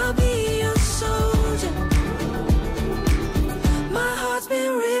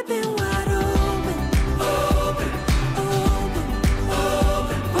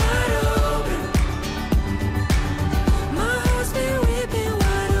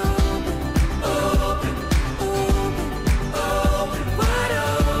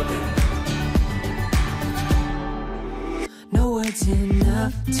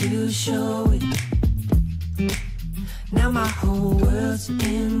to show it. Now my whole world's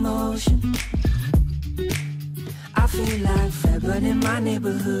in motion. I feel like Fredbird in my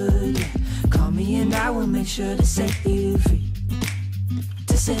neighborhood, yeah. Call me and I will make sure to set you free.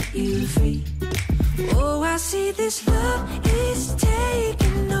 To set you free. Oh, I see this love is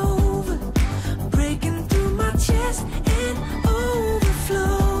taking over, breaking through my chest and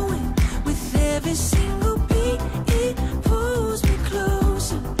overflowing. With every single beat, it pulls me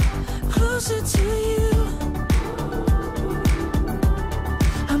closer, closer to you.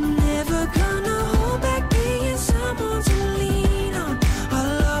 I'm never gonna hold back being someone to lean on.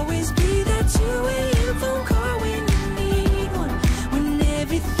 I'll always be that two-way phone call when you need one. When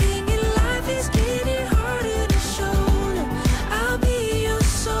everything in life is getting harder to shoulder, I'll be your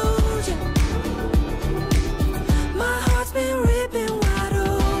soldier. My heart's been ripping wide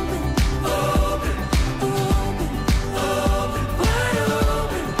open, open, open, open, wide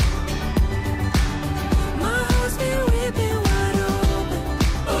open. My heart's been ripping wide open,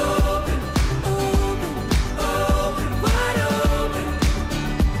 open, open, open, wide open.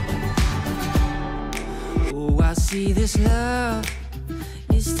 Oh, I see this love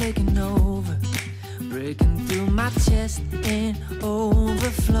is taking over, breaking through my chest and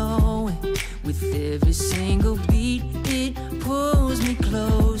overflowing. With every single beat, it pulls me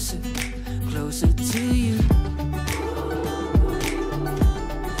closer, closer to you.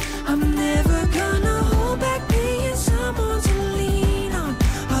 I'm never gonna hold back being someone to lean on.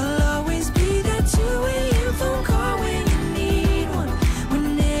 I'll always be that two-way phone call when you need one.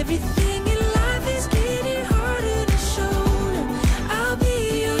 When everything in life is getting harder to shoulder, I'll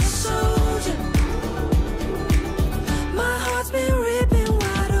be your soldier. My heart's been ripping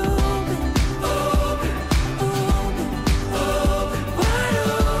wide open, open, open, open, wide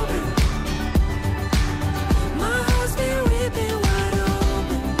open. My heart's been ripping wide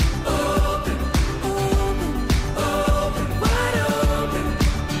open, open, open, open, wide open.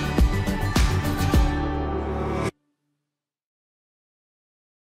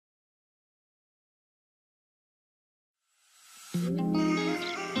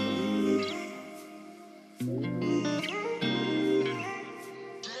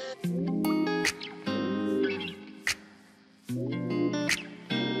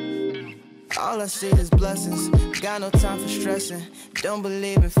 All I see is blessings, got no time for stressing. Don't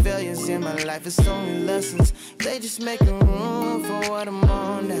believe in failures in my life, it's only lessons. They just making room for what I'm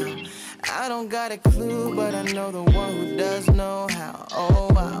on now. I don't got a clue, but I know the one who does know how. Oh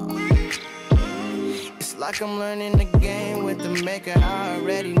wow, it's like I'm learning the game with the maker I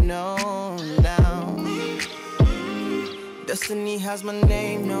already know now. Destiny has my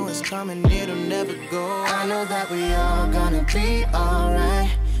name, know it's coming, it'll never go. I know that we all gonna be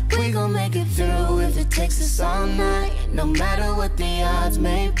alright. We gon' make it through if it takes us all night. No matter what the odds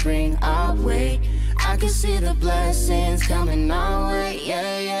may bring our way, I can see the blessings coming our way.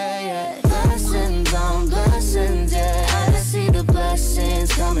 Yeah, yeah, yeah. Blessings on blessings, yeah. I can see the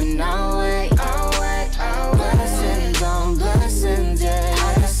blessings coming our way, our way, our way. Blessings on blessings, yeah.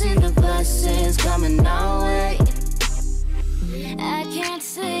 I can see the blessings coming our way. I can't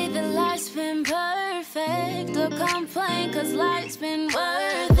say that life's been perfect or complain, cause life's been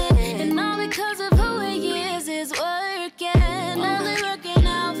worth it. And all because of who he is working, only working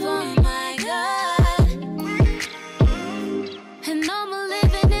out for my God. And no more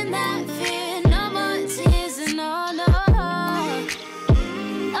living in that fear, no more tears and oh no.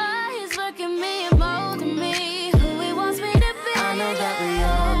 Oh, he's working me and molding me who he wants me to be. I know that we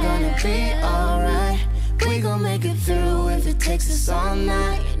all gonna be alright. We gon' make it through if it takes us all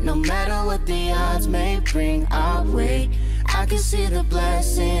night. No matter what the odds may bring our way, I can see the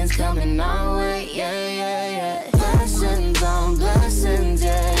blessings coming our way. Yeah, yeah, yeah. Blessings on blessings,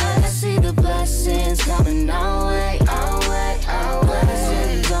 yeah. I can see the blessings coming our way, our way, our way.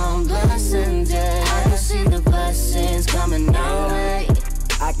 Blessings on blessings, yeah. I can see the blessings coming our way.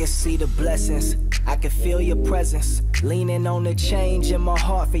 I can see the blessings, I can feel your presence, leaning on the change in my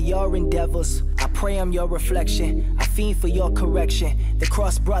heart for your endeavors. I pray I'm your reflection, I fiend for your correction. The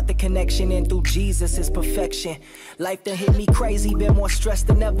cross brought the connection, and through Jesus is perfection. Life done hit me crazy, been more stressed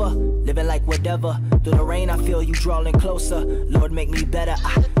than ever, living like whatever. Through the rain I feel you drawing closer. Lord, make me better,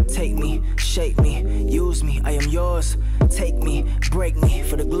 take me, shape me, use me, I am yours. Take me, break me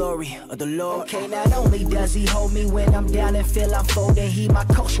for the glory of the Lord. Okay, not only does he hold me when I'm down and feel I'm folding, he my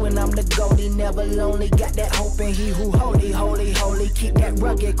coach when I'm the goalie, never lonely. Got that hope in he who holy, holy, holy. Keep that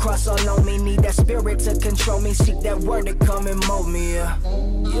rugged cross all on me, need that spirit to control me. Seek that word to come and mold me, yeah.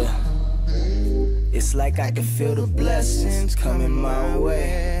 It's like I can feel the blessings coming my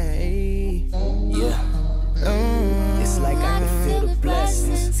way, yeah. It's like I can feel the the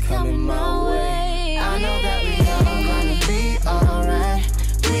blessings coming my way. I know that we all gonna be alright.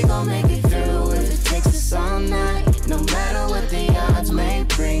 We gon' make it through if it takes us all night. No matter what the odds may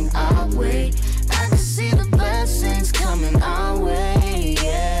bring our way, I can see the blessings coming our way,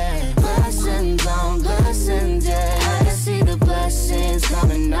 yeah. Blessings on blessings, yeah. I can see the blessings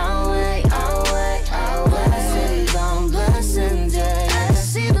coming our way, our way, our way. Blessings on blessings, yeah. I can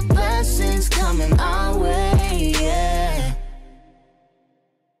see the blessings coming our way, yeah.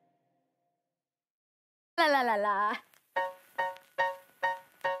 La la la la.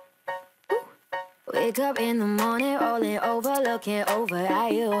 Wake up in the morning, rolling over, looking over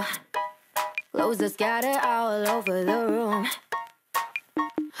at you. Clothes are scattered all over the room.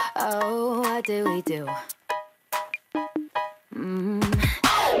 Oh, what did we do?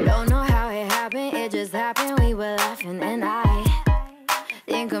 Don't know how it happened, it just happened. We were laughing and I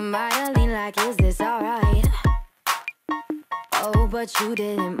think I might have leaned like, is this alright? Oh, but you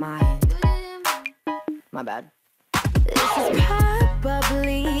didn't mind. My bad. This is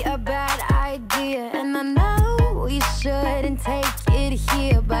probably a bad idea, and I know we shouldn't take it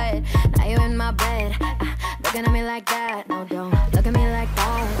here, but now you're in my bed, looking at me like that. No, don't look at me like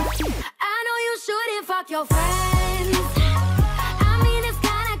that. I know you shouldn't fuck your friends. I mean, it's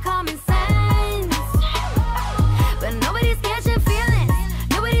kinda common sense, but nobody's catching feelings.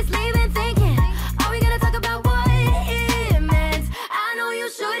 Nobody's leaving thinking, are we gonna talk about what it meant? I know you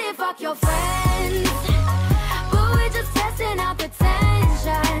shouldn't fuck your friends, out the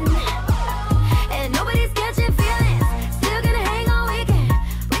tension, and nobody's catching feelings. Still gonna hang all weekend.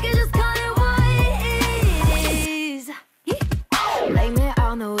 We can just call it what it is. Blame it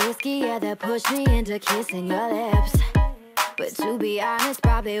on the whiskey, yeah, that pushed me into kissing your lips. But to be honest,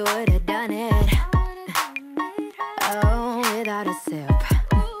 probably would've done it, oh, without a sip.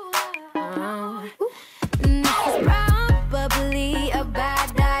 This is probably a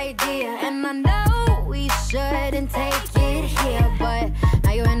bad idea, and I know we shouldn't take it here, but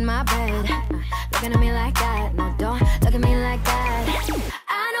now you're in my bed, looking at me like that. No, don't look at me like that.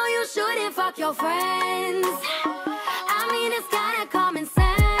 I know you shouldn't fuck your friends. I mean, it's kinda common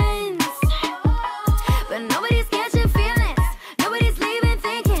sense, but nobody's catching feelings. Nobody's leaving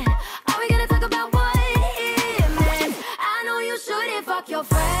thinking, are we gonna talk about what it meant? I know you shouldn't fuck your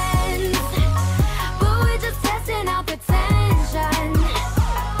friends, but we're just testing out the tension,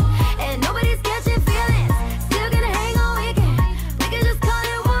 and nobody's catching feelings. Still gonna hang all weekend. We can just call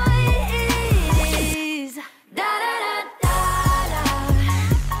it what it is. Da da da da da.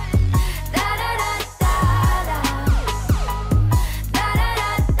 Da da da da da. Da da da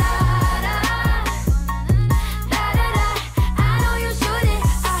da da. Da da da. I know you shouldn't.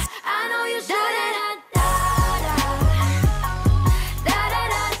 I know you shouldn't. Da da da. Da da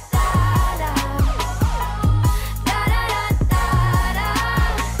da da da. Da da da da da.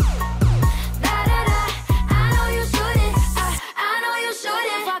 Da da da. I know you shouldn't. I know you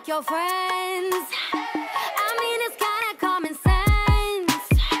shouldn't fuck your friends. I mean, it's kinda common sense,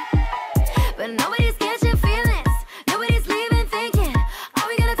 but nobody's catching feelings. Nobody's leaving thinking, are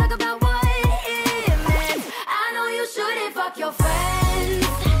we gonna talk about what it meant? I know you shouldn't fuck your friends,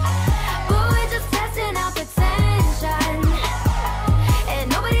 but we're just testing out the tension, and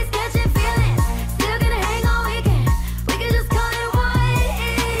nobody's catching feelings. Still gonna hang all weekend. We can just call it what it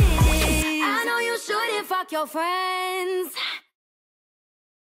is. I know you shouldn't fuck your friends.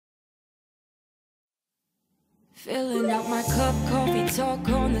 Filling out my cup, coffee talk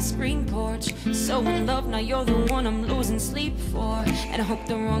on the screen porch. So in love, now you're the one I'm losing sleep for. And I hope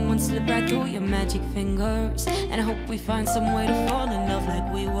the wrong one slip right through your magic fingers. And I hope we find some way to fall in love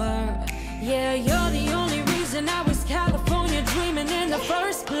like we were. Yeah, you're the only reason I was California dreaming in the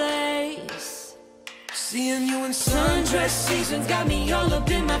first place. Seeing you in Sundress seasons got me all up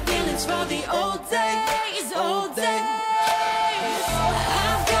in my feelings for the old days, old days.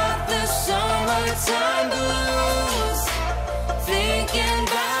 I've got the summertime blues, thinking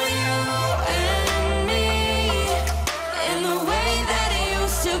about you and me in the way that it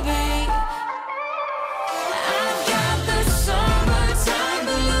used to be. I've got the summertime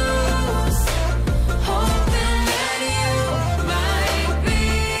blues, hoping that you might be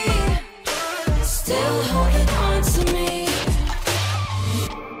still holding on to me.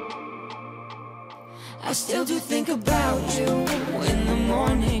 I still do think about you in the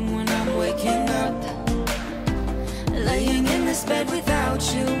morning when I'm waking up. Laying in this bed without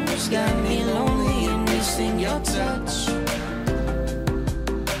you has got me lonely and missing your touch.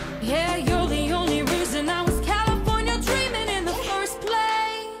 Yeah, you're the only reason I was California dreaming in the first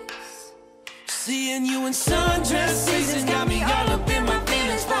place. Seeing you in sundress seasons got me all up in my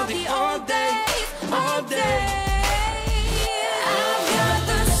feelings for the all day, all day.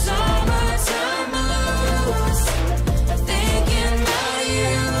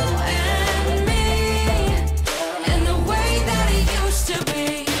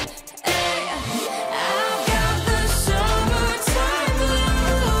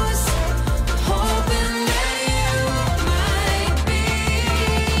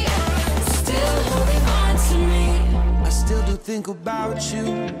 think about you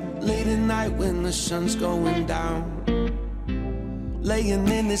late at night when the sun's going down. Laying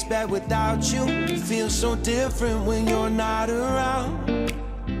in this bed without you, it feels so different when you're not around.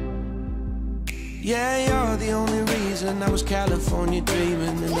 Yeah, you're the only reason I was California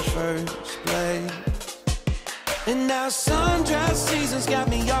dreaming in the first place. And now sundress seasons got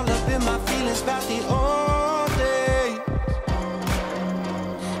me all up in my feelings about the old days.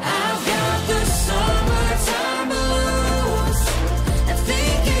 I've got the summertime blues, and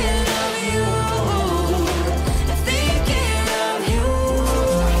thinking of you, and thinking of you.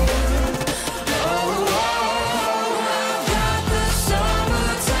 Oh, I've got the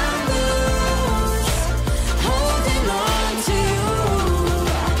summertime blues, holding on to you,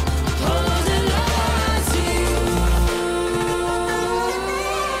 holding on to you.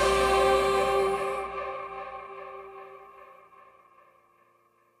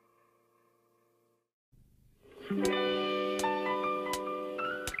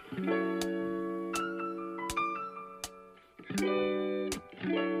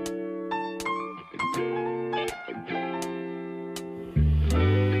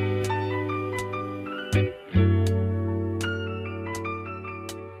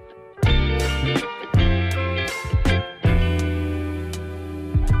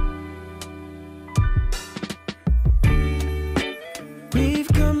 We've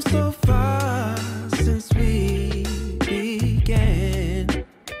come so far since we began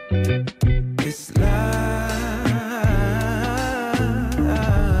this love.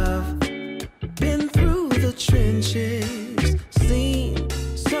 Been through the trenches, seen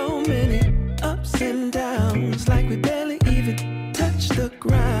so many ups and downs, like we barely even touched the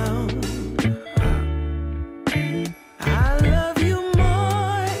ground. I love you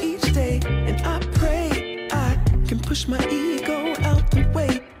more each day, and I pray I can push my ego out the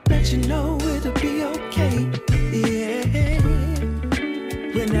way, let you know it'll be okay. Yeah.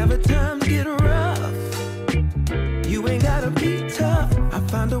 Whenever times get rough, you ain't gotta be tough. I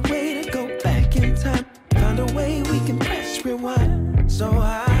found a way to go back in time, found a way we can press rewind. So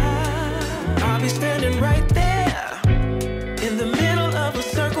I'll be standing right there in the middle of a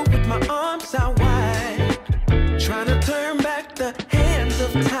circle with my arms out wide, trying to turn back the hands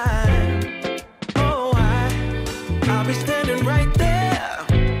of time. Oh, I'll be standing right there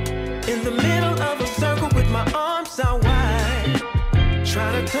in the middle of a circle with my arms out wide,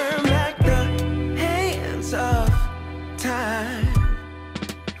 trying to turn back the hands of time.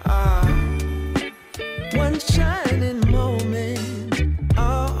 One shining moment.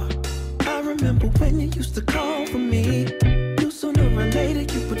 Oh, I remember when you used to call for me. You sooner or later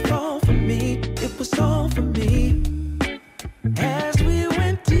you would fall for me. It was all for me. As we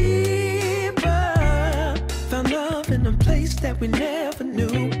went deeper, found love in a place that we never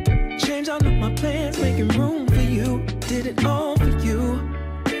knew. Changed all of my plans, making room for you. Did it all for you.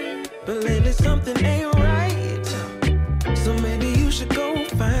 But lately something ain't right, so maybe you should go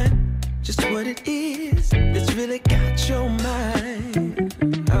find just what it is that's really got your mind.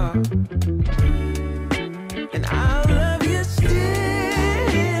 And I'll love you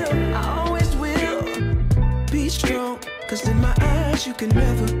still, I always will. Be strong, 'cause in my eyes you can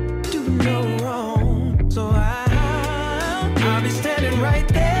never do no wrong. So I'll be standing right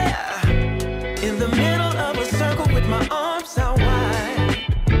there in the middle of a circle with my arms out wide,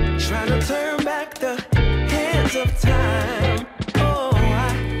 trying to turn back the hands of time. Oh,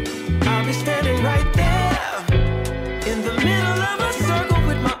 I'll be standing right there in the middle of a circle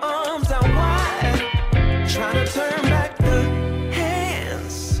with my arms out wide, trying to turn back the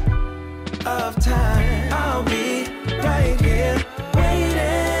hands of time. I'll be right here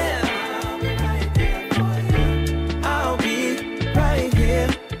waiting.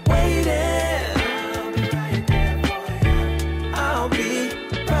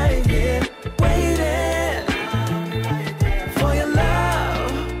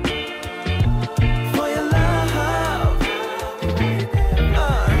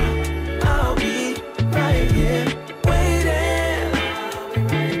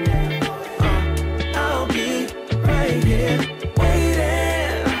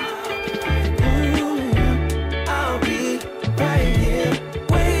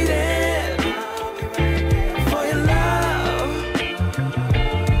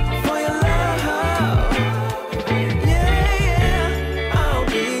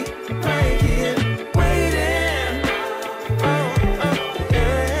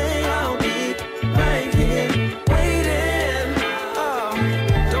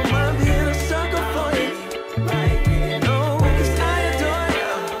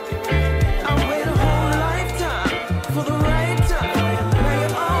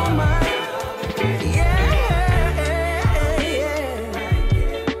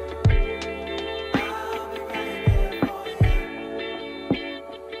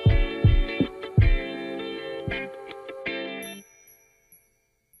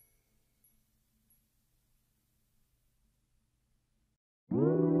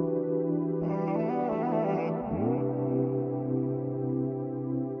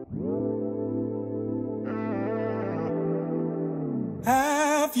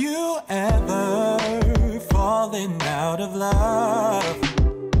 Have you ever fallen out of love?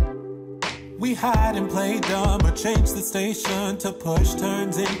 We hide and play dumb or change the station to push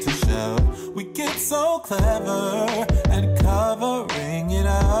turns into shove. We get so clever at covering it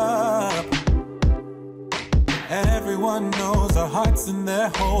up. Everyone knows our hearts in their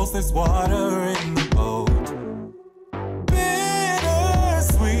holes. There's water in the boat.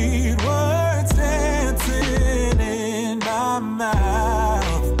 Bittersweet words dancing in my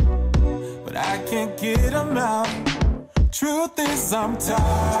mouth, but I can't get them out. Truth is I'm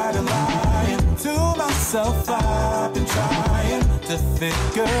tired of lying to myself. I've been trying to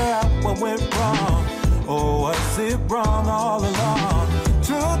figure out what went wrong, or was it wrong all along?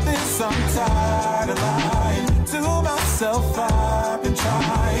 Truth is I'm tired of lying to myself. I've been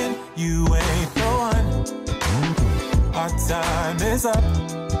trying. You ain't the one. Our time is up.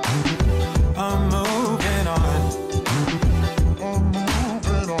 I'm moving on. I'm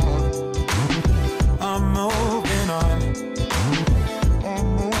moving on. I'm moving on. I'm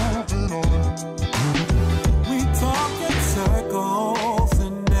moving on. We talk in circles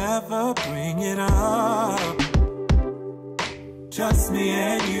and never bring it up. Just me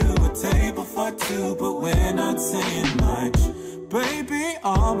and you, a table for two, but we're not saying much. Baby,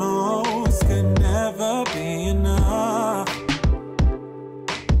 almost can never be enough.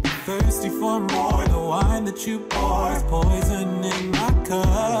 Thirsty for more, the wine that you pour is poison in my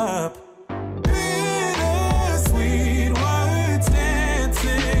cup. Bittersweet words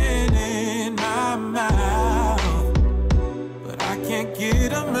dancing in my mouth, but I can't get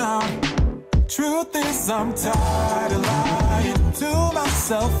them out. Truth is I'm tired of lying to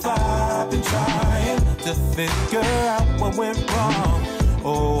myself. I've been trying to figure out what went wrong,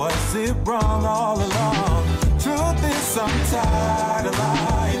 or was it wrong all along? Truth is I'm tired of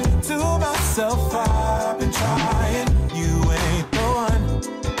lying to myself. I've been trying. You ain't the one.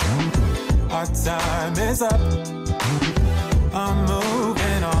 Our time is up. I'm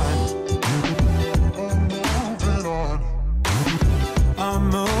moving on. I'm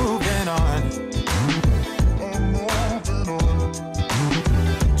moving on. I'm moving on.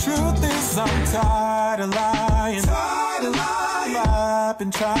 Truth is I'm tired of lying. Tired of lying. I've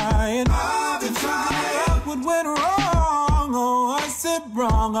been trying. I've been trying. What went wrong, or was it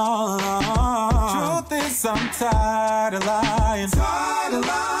wrong all along? Truth is I'm tired of lying. Tired of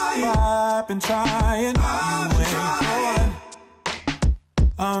lying. I've been trying. I've been trying.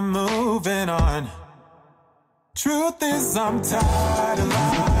 I'm moving on. Truth is I'm tired of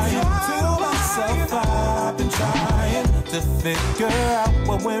lying to myself. I've been trying to figure out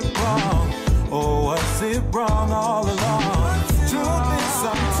what went wrong, or was it wrong all along? Truth is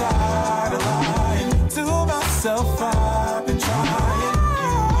I'm tired of lying to myself. I've been trying.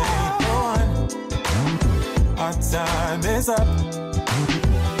 You ain't the one. Our time is up.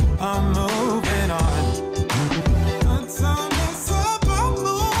 I'm moving on. Our time is up. I'm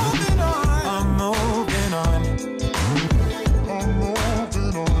moving on. I'm moving on. I'm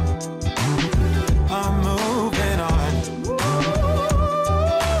moving on. I'm moving on.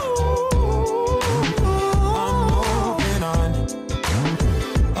 I'm moving on.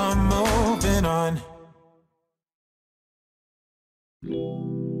 I'm moving on.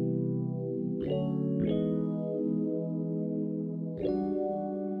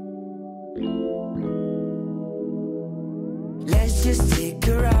 Let's just take a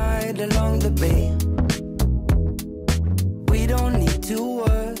ride along the bay. We don't need to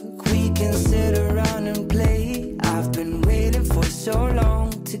work, we can sit around and play. I've been waiting for so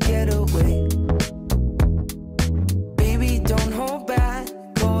long to get away. Baby, don't hold back,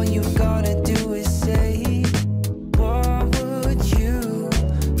 all you gotta do is say, what would you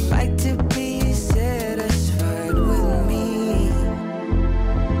like to be satisfied with me?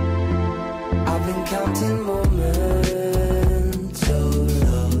 I've been counting moments of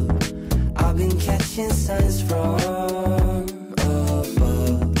love. I've been catching signs from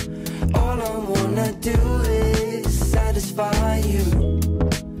above. All I wanna do is satisfy you.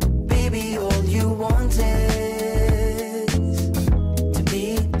 Baby, all you want is to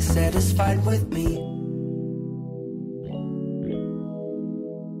be satisfied with me.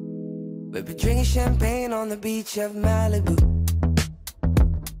 We've been drinking champagne on the beach of Malibu,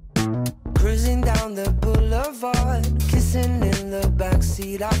 cruising down the boulevard, kissing in the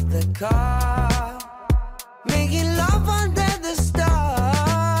backseat of the car, making love under the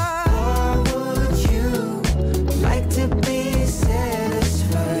stars. What would you like to be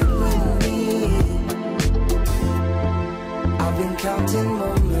satisfied with me? I've been counting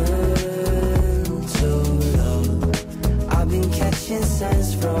moments of love. I've been catching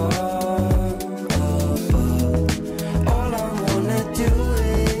signs from above. All I wanna do is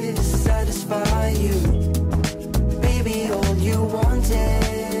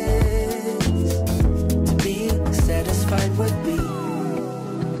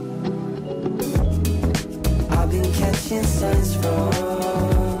making sense from.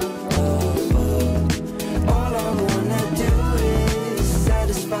 All I wanna do is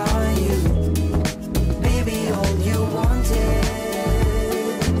satisfy you. Baby, all you want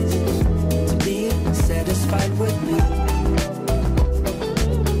is to be satisfied with me.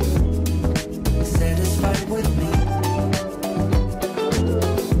 Satisfied with me.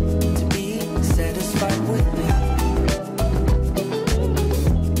 To be satisfied with me.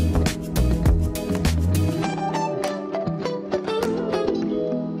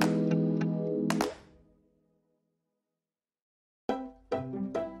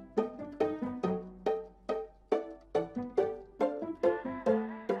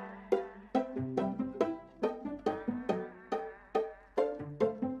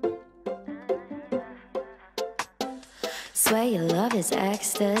 Swear your love is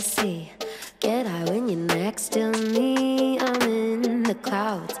ecstasy. Get high when you're next to me. I'm in the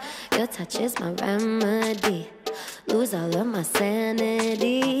clouds. Your touch is my remedy. Lose all of my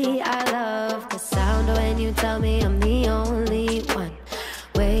sanity. I love the sound when you tell me I'm the only one.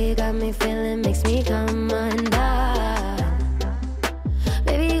 Way you got me feeling makes me come undone.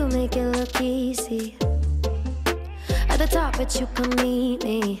 Baby, you make it look easy. At the top, but you can meet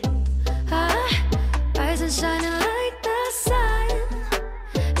me. Rise and shining like the sun.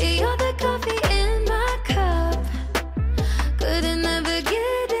 You're the coffee in my cup. Couldn't ever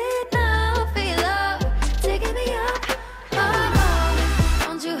get enough of your love, taking me up. Oh,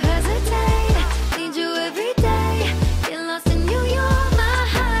 don't you hesitate. Need you every day. Get lost in you, you're my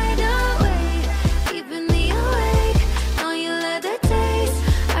hideaway. Keeping me awake. Know you love the taste.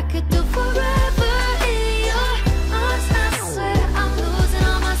 I could do forever in your arms. I swear I'm losing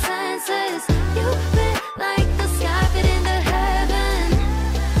all my senses. You fit like the sky fit into heaven.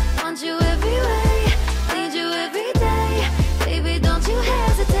 Want you every way, need you every day. Baby, don't you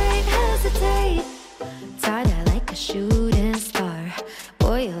hesitate, hesitate. Tied like a shooting star.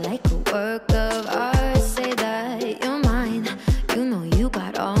 Boy, you're like a work of art. Say that you're mine. You know you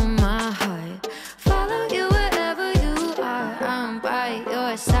got all my heart. Follow you wherever you are. I'm by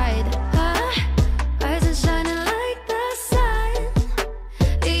your side. Rise and shining like the sun.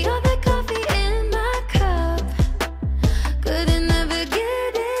 You're the coffee in my cup. Couldn't ever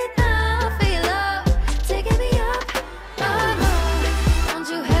get enough of your love, taking me up. Oh, don't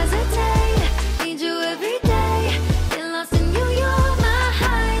you hesitate. Need you every day. Get lost in you, you're my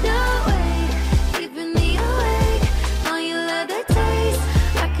hideaway. Keeping me awake. Know you love the taste.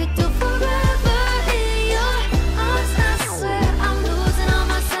 I could do forever in your arms. I swear I'm losing all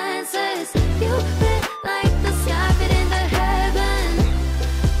my senses. You fit like the sky fit into heaven.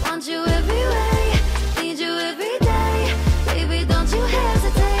 Want you every way, need you every day. Baby, don't you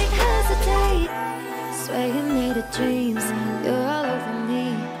hesitate, hesitate. Swear you made of dreams, you're all over me.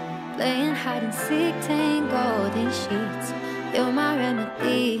 Playing hide and seek, tangled in sheets. You're my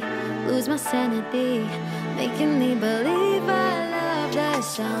remedy, lose my sanity. Making me believe I love that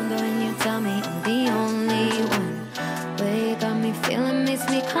sound when you tell me I'm the only one. Way you got me feeling makes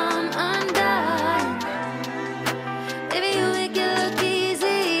me come undone. Baby, you make it look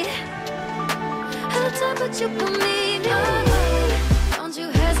easy. At the top, but you can